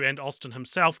 2, and Austin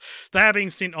himself. They are being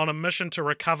sent on a mission to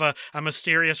recover a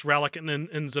mysterious relic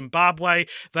in Zimbabwe.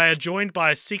 They are joined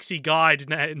by a sexy guide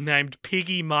named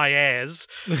Peggy Myaz,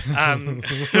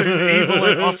 who Evil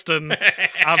and Austin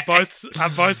are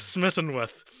both smitten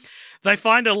with. They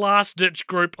find a last-ditch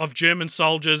group of German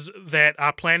soldiers that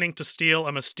are planning to steal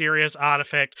a mysterious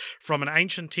artifact from an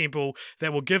ancient temple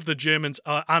that will give the Germans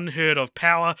unheard of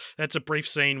power. That's a brief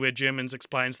scene where Germans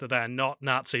explains that they are not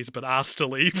Nazis but are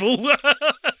still evil.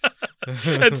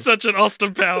 It's such an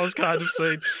Austin Powers kind of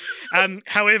scene.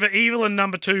 However, Evil and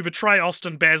Number 2 betray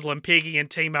Austin, Basil, and Peggy and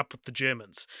team up with the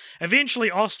Germans.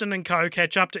 Eventually, Austin and co.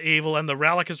 catch up to Evil, and the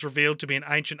relic is revealed to be an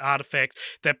ancient artifact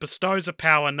that bestows a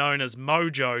power known as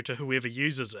Mojo to whoever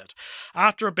uses it.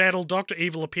 After a battle, Dr.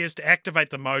 Evil appears to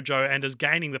activate the Mojo and is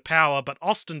gaining the power, but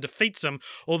Austin defeats him.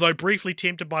 Although briefly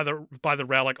tempted by the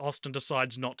relic, Austin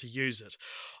decides not to use it.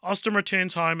 Austin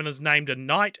returns home and is named a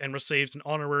knight and receives an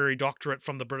honorary doctorate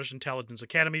from the British Intelligence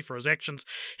Academy for his actions.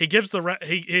 He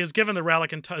is given the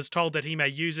relic and is told that he may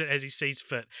use it as he sees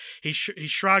fit. He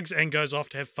shrugs and goes off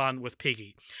to have fun with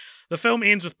Peggy. The film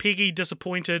ends with Peggy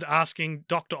disappointed, asking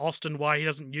Dr. Austin why he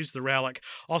doesn't use the relic.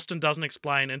 Austin doesn't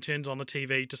explain and turns on the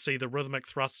TV to see the rhythmic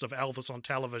thrusts of Elvis on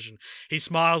television. He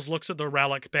smiles, looks at the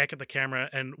relic, back at the camera,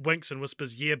 and winks and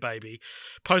whispers, "Yeah, baby."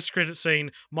 Post-credit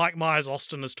scene, Mike Myers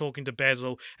Austin is talking to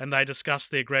Basil, and they discuss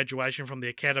their graduation from the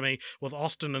academy, with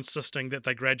Austin insisting that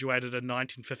they graduated in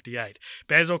 1958.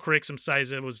 Basil corrects him,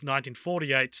 says it was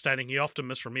 1948, stating he often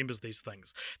misremembers these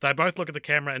things. They both look at the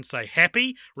camera and say,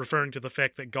 "Happy?" referring to the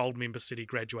fact that Goldmember City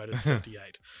graduated in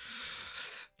 58.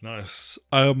 Nice.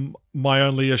 My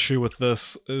only issue with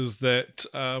this is that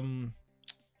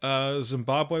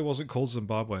Zimbabwe wasn't called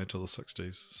Zimbabwe until the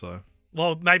 60s, so...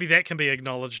 Well, maybe that can be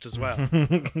acknowledged as well.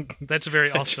 That's a very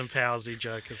Austin Powers-y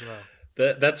joke as well.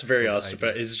 That's very Austin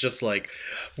Powers. It's just like,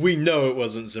 we know it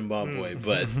wasn't Zimbabwe,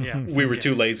 but we were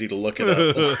too lazy to look it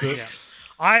up. Yeah.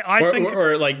 I think,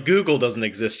 or like Google doesn't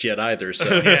exist yet either. So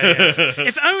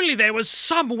if only there was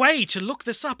some way to look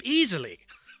this up easily.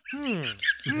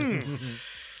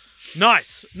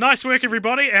 Nice work,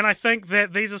 everybody. And I think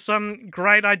that these are some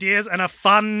great ideas and a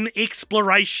fun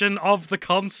exploration of the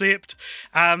concept.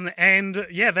 And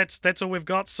yeah, that's all we've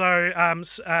got. So,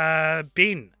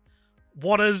 Ben,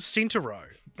 what is Centre Row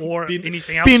or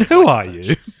anything else? Ben, who are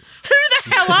you? Who the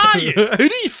hell are you? Who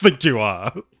do you think you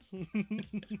are?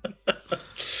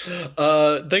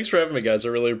 Thanks for having me, guys. I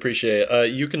really appreciate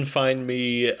it. You can find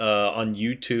me on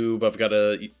YouTube. I've got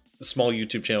a small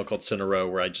YouTube channel called Cine Row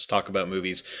where I just talk about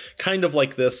movies kind of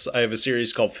like this. I have a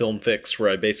series called Film Fix where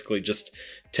I basically just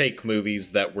take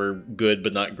movies that were good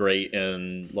but not great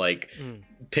and like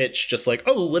pitch just like,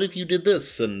 oh, what if you did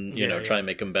this, and you know, try and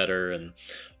make them better.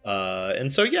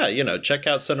 And so yeah, you know, check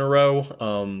out Cine Row.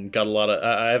 Got a lot of,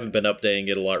 I haven't been updating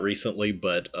it a lot recently,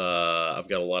 but I've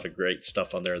got a lot of great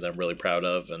stuff on there that I'm really proud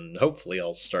of, and hopefully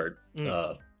I'll start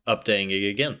updating it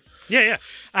again. Yeah.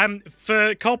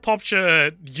 For Cult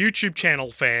Popture YouTube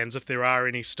channel fans, if there are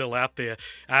any still out there,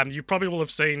 you probably will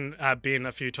have seen Ben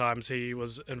a few times. He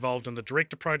was involved in the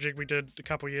Director project we did a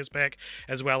couple of years back,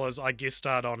 as well as I guest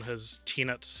starred on his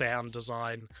Tenet sound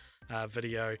design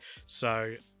video.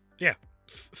 So yeah.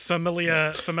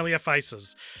 familiar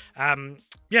faces.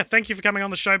 Yeah, thank you for coming on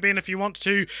the show, Ben. If you want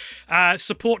to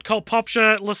support Cult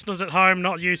Popture, listeners at home,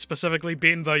 not you specifically,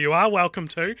 Ben, though you are welcome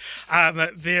to.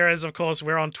 There is, of course,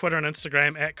 we're on Twitter and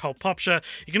Instagram at Cult Popture.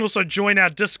 You can also join our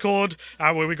Discord,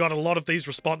 where we got a lot of these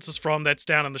responses from. That's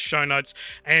down in the show notes.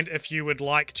 And if you would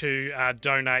like to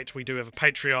donate, we do have a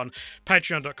Patreon,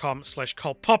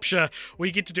 patreon.com/cultpopture, where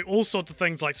you get to do all sorts of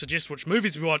things like suggest which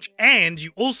movies we watch, and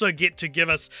you also get to give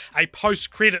us a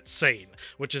post-credit scene,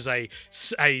 which is a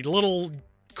little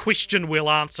question we'll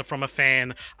answer from a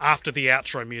fan after the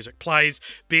outro music plays.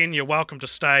 Ben, you're welcome to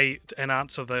stay and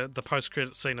answer the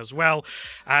post-credit scene as well.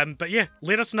 But yeah,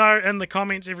 let us know in the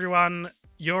comments, everyone.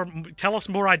 Tell us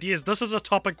more ideas. This is a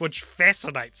topic which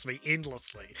fascinates me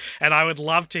endlessly, and I would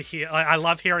love to hear. I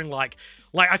love hearing like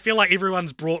I feel like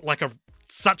everyone's brought like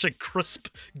such a crisp,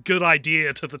 good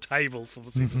idea to the table for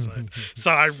this episode.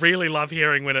 So I really love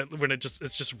hearing when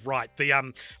it's just right.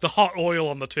 The hot oil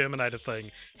on the Terminator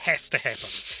thing has to happen.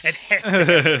 It has to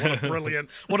happen.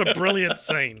 What a brilliant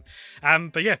scene.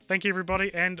 But yeah, thank you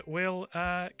everybody, and we'll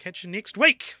catch you next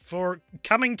week for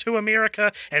Coming to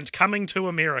America and Coming to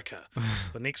America,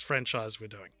 the next franchise we're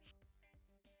doing.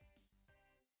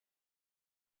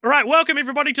 All right, welcome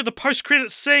everybody to the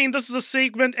post-credits scene. This is a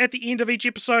segment at the end of each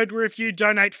episode where if you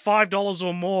donate $5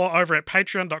 or more over at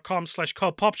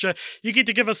patreon.com/cultpopture, you get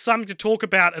to give us something to talk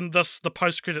about in the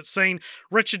post-credits scene.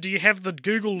 Richard, do you have the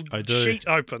Google sheet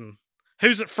open?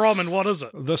 Who's it from and what is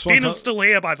it? Ben is still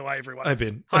here, by the way, everyone. Hi,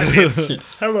 Ben. Hi, Ben.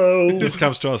 Hello. This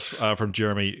comes to us from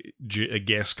Jeremy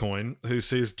Gascoigne, who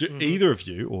says, do either of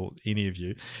you, or any of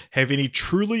you, have any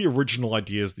truly original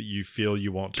ideas that you feel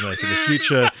you want to make in the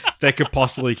future that could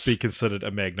possibly be considered a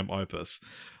magnum opus?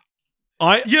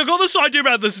 I got this idea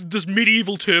about this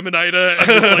medieval Terminator and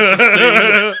this,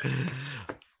 like, scene.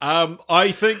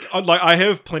 I think I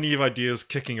have plenty of ideas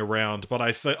kicking around, but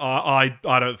I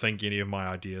don't think any of my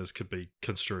ideas could be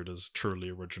construed as truly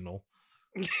original.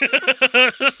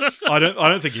 I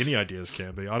don't think any ideas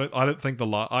can be. I don't think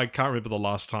I can't remember the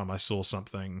last time I saw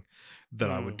something that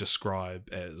I would describe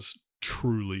as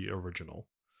truly original.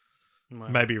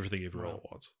 Maybe Everything Everywhere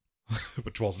at Once,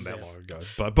 which wasn't that long ago.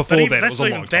 But before that, it was a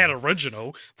long time. That's not even that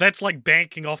original. That's like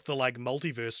banking off the like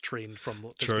multiverse trend from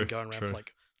that's been going around for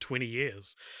like 20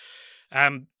 years.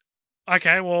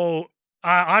 Okay, well,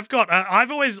 I've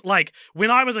always, like, when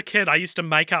I was a kid, I used to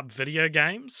make up video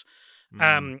games.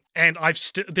 And I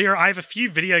have a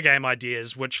few video game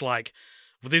ideas which, like,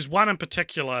 there's one in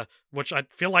particular which I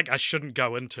feel like I shouldn't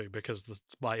go into because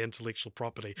it's my intellectual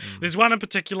property. There's one in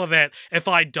particular that if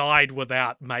I died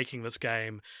without making this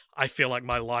game, I feel like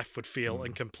my life would feel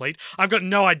incomplete. I've got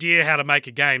no idea how to make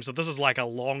a game, so this is like a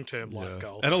long-term life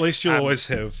goal. And at least you'll always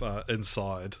have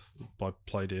Inside by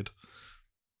Playdead.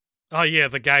 Oh yeah,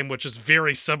 the game which is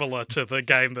very similar to the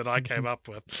game that I came up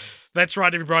with. That's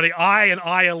right, everybody.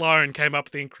 I alone came up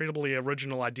with the incredibly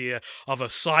original idea of a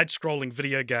side-scrolling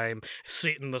video game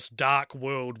set in this dark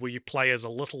world where you play as a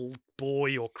little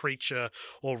boy or creature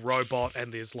or robot,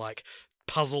 and there's like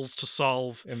puzzles to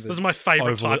solve. This is my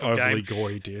favorite type of game. Overly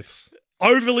gory deaths.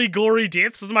 Overly gory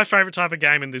deaths. This is my favorite type of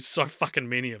game, and there's so fucking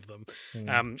many of them.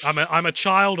 I'm a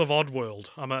child of Oddworld.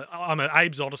 I'm an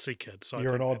Abe's Odyssey kid. So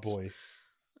you're an odd boy.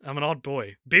 I'm an odd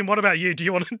boy. Ben, what about you? Do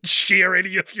you want to share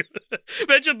any of your...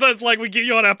 Imagine this, like, we get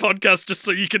you on our podcast just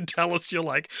so you can tell us your,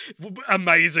 like,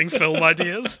 amazing film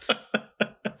ideas.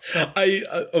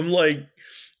 I'm like...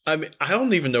 I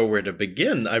don't even know where to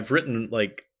begin. I've written,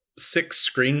 like, 6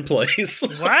 screenplays.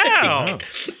 Wow.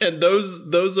 And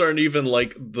those aren't even,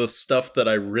 like, the stuff that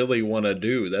I really want to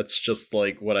do. That's just,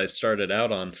 like, what I started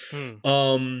out on.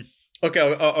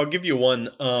 Okay, I'll give you one.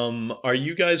 Are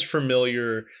you guys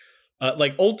familiar...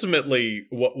 like ultimately,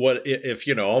 what if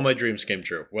all my dreams came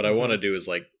true? What I want to do is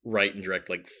like write and direct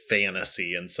like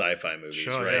fantasy and sci-fi movies,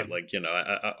 right? Yeah. Like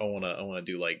I want to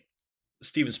do like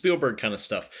Steven Spielberg kind of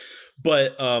stuff.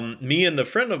 But me and a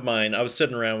friend of mine, I was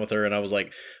sitting around with her and I was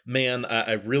like, man,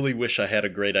 I really wish I had a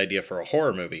great idea for a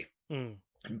horror movie.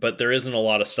 But there isn't a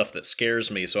lot of stuff that scares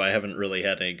me, so I haven't really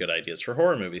had any good ideas for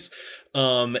horror movies.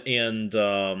 And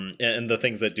the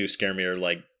things that do scare me are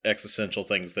like existential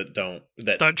things that don't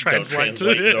translate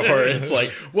to horror. It's like,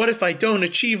 what if I don't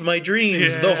achieve my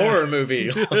dreams? Yeah. The horror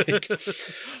movie. Like,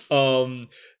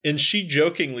 and she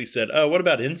jokingly said, "Oh, what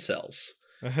about incels?"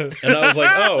 And I was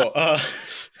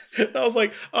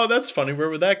like, "Oh, that's funny. Where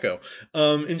would that go?"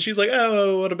 And she's like,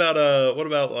 "Oh, what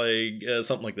about like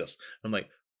something like this?" I'm like,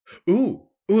 "Ooh,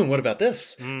 and what about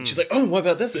this?" She's like, "Oh, and what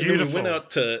about this?" Beautiful. And then we went out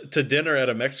to dinner at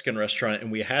a Mexican restaurant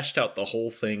and we hashed out the whole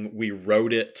thing. We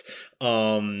wrote it.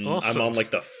 Awesome. I'm on like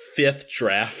the 5th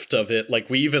draft of it. Like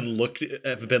we even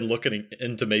have been looking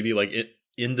into maybe like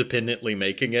independently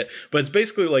making it. But it's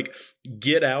basically like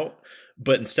Get Out,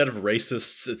 but instead of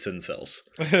racists, it's incels.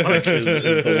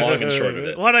 is the long and short of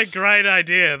it. What a great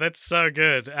idea. That's so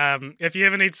good. If you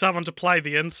ever need someone to play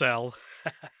the incel,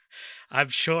 I'm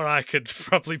sure I could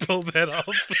probably pull that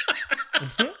off.